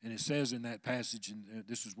 And it says in that passage, and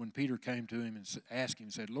this is when Peter came to him and asked him,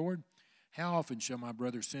 said, Lord, how often shall my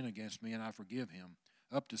brother sin against me and I forgive him?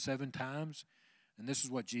 Up to 7 times? And this is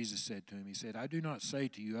what Jesus said to him. He said, I do not say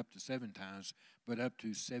to you up to 7 times, but up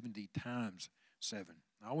to 70 times 7.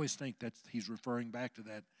 I always think that he's referring back to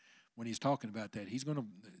that when he's talking about that.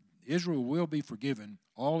 Israel will be forgiven.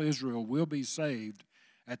 All Israel will be saved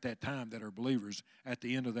at that time that are believers at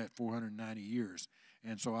the end of that 490 years.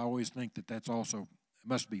 And so I always think that that's also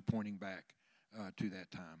must be pointing back to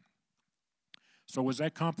that time. So was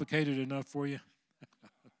that complicated enough for you?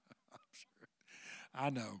 I'm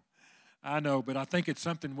sure. I know, but I think it's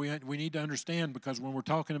something we need to understand, because when we're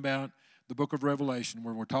talking about the book of Revelation,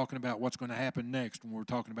 when we're talking about what's going to happen next, when we're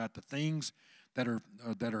talking about the things that are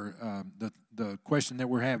the question that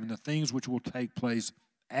we're having, the things which will take place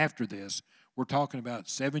after this, we're talking about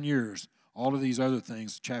 7 years. All of these other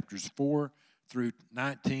things, chapters 4 through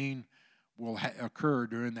 19, will occur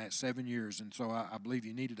during that 7 years. And so I believe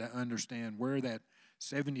you needed to understand where that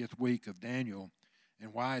 70th week of Daniel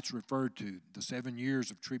and why it's referred to. The 7 years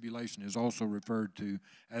of tribulation is also referred to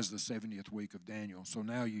as the 70th week of Daniel. So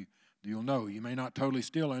now you'll know. You may not totally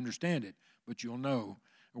still understand it, but you'll know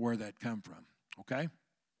where that come from. Okay?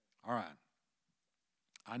 All right.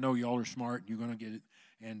 I know y'all are smart. You're going to get it,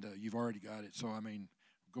 and you've already got it. So, I mean,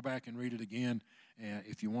 go back and read it again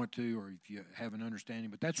if you want to, or if you have an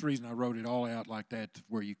understanding. But that's the reason I wrote it all out like that,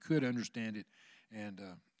 where you could understand it, and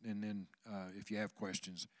then if you have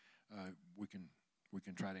questions, we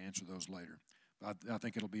can try to answer those later. But I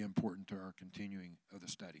think it'll be important to our continuing of the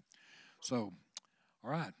study. So,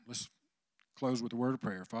 all right, let's close with a word of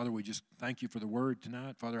prayer. Father, we just thank you for the word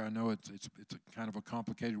tonight. Father, I know it's a kind of a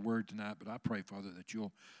complicated word tonight, but I pray, Father, that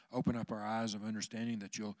you'll open up our eyes of understanding,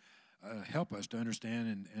 that you'll help us to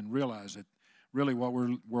understand and realize that really what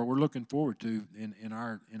we're looking forward to in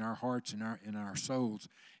our hearts, in our souls,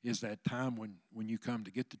 is that time when you come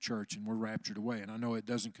to get the church and we're raptured away. And I know it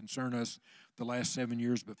doesn't concern us the last 7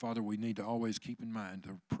 years, but Father, we need to always keep in mind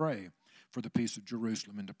to pray for the peace of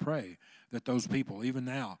Jerusalem, and to pray that those people, even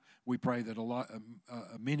now, we pray that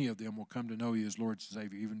many of them will come to know you as Lord and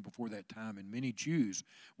Savior even before that time, and many Jews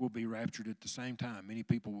will be raptured at the same time. Many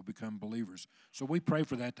people will become believers. So we pray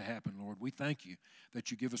for that to happen, Lord. We thank you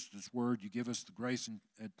that you give us this word, you give us the grace and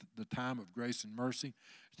at the time of grace and mercy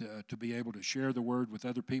to be able to share the word with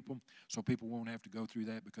other people, so people won't have to go through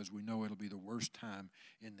that, because we know it'll be the worst time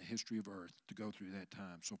in the history of earth to go through that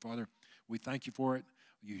time. So, Father, we thank you for it.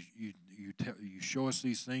 You show us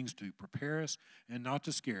these things to prepare us and not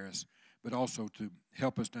to scare us, but also to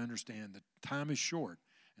help us to understand that time is short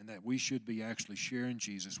and that we should be actually sharing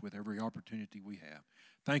Jesus with every opportunity we have.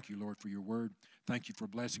 Thank you, Lord, for your word. Thank you for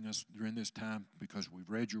blessing us during this time because we've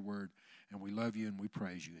read your word, and we love you and we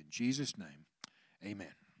praise you. In Jesus' name,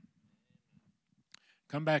 amen.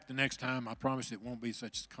 Come back the next time. I promise it won't be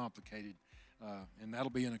such complicated, and that'll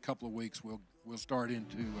be in a couple of weeks. We'll start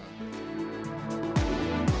into...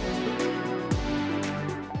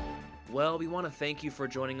 Well, we want to thank you for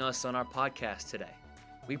joining us on our podcast today.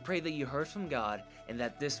 We pray that you heard from God and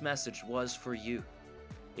that this message was for you.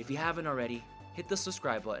 If you haven't already, hit the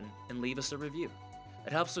subscribe button and leave us a review.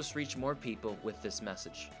 It helps us reach more people with this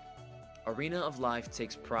message. Arena of Life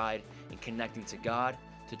takes pride in connecting to God,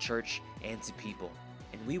 to church, and to people.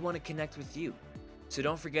 And we want to connect with you. So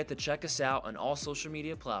don't forget to check us out on all social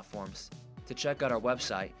media platforms, to check out our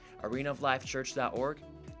website, arenaoflifechurch.org,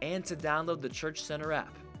 and to download the Church Center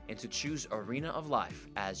app and to choose Arena of Life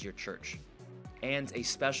as your church. And a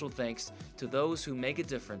special thanks to those who make a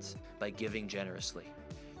difference by giving generously.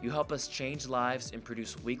 You help us change lives and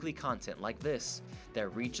produce weekly content like this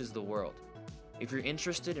that reaches the world. If you're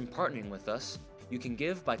interested in partnering with us, you can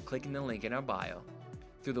give by clicking the link in our bio,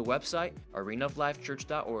 through the website,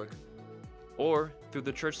 arenaoflifechurch.org, or through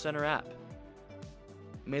the Church Center app.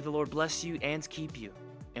 May the Lord bless you and keep you,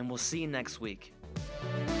 and we'll see you next week.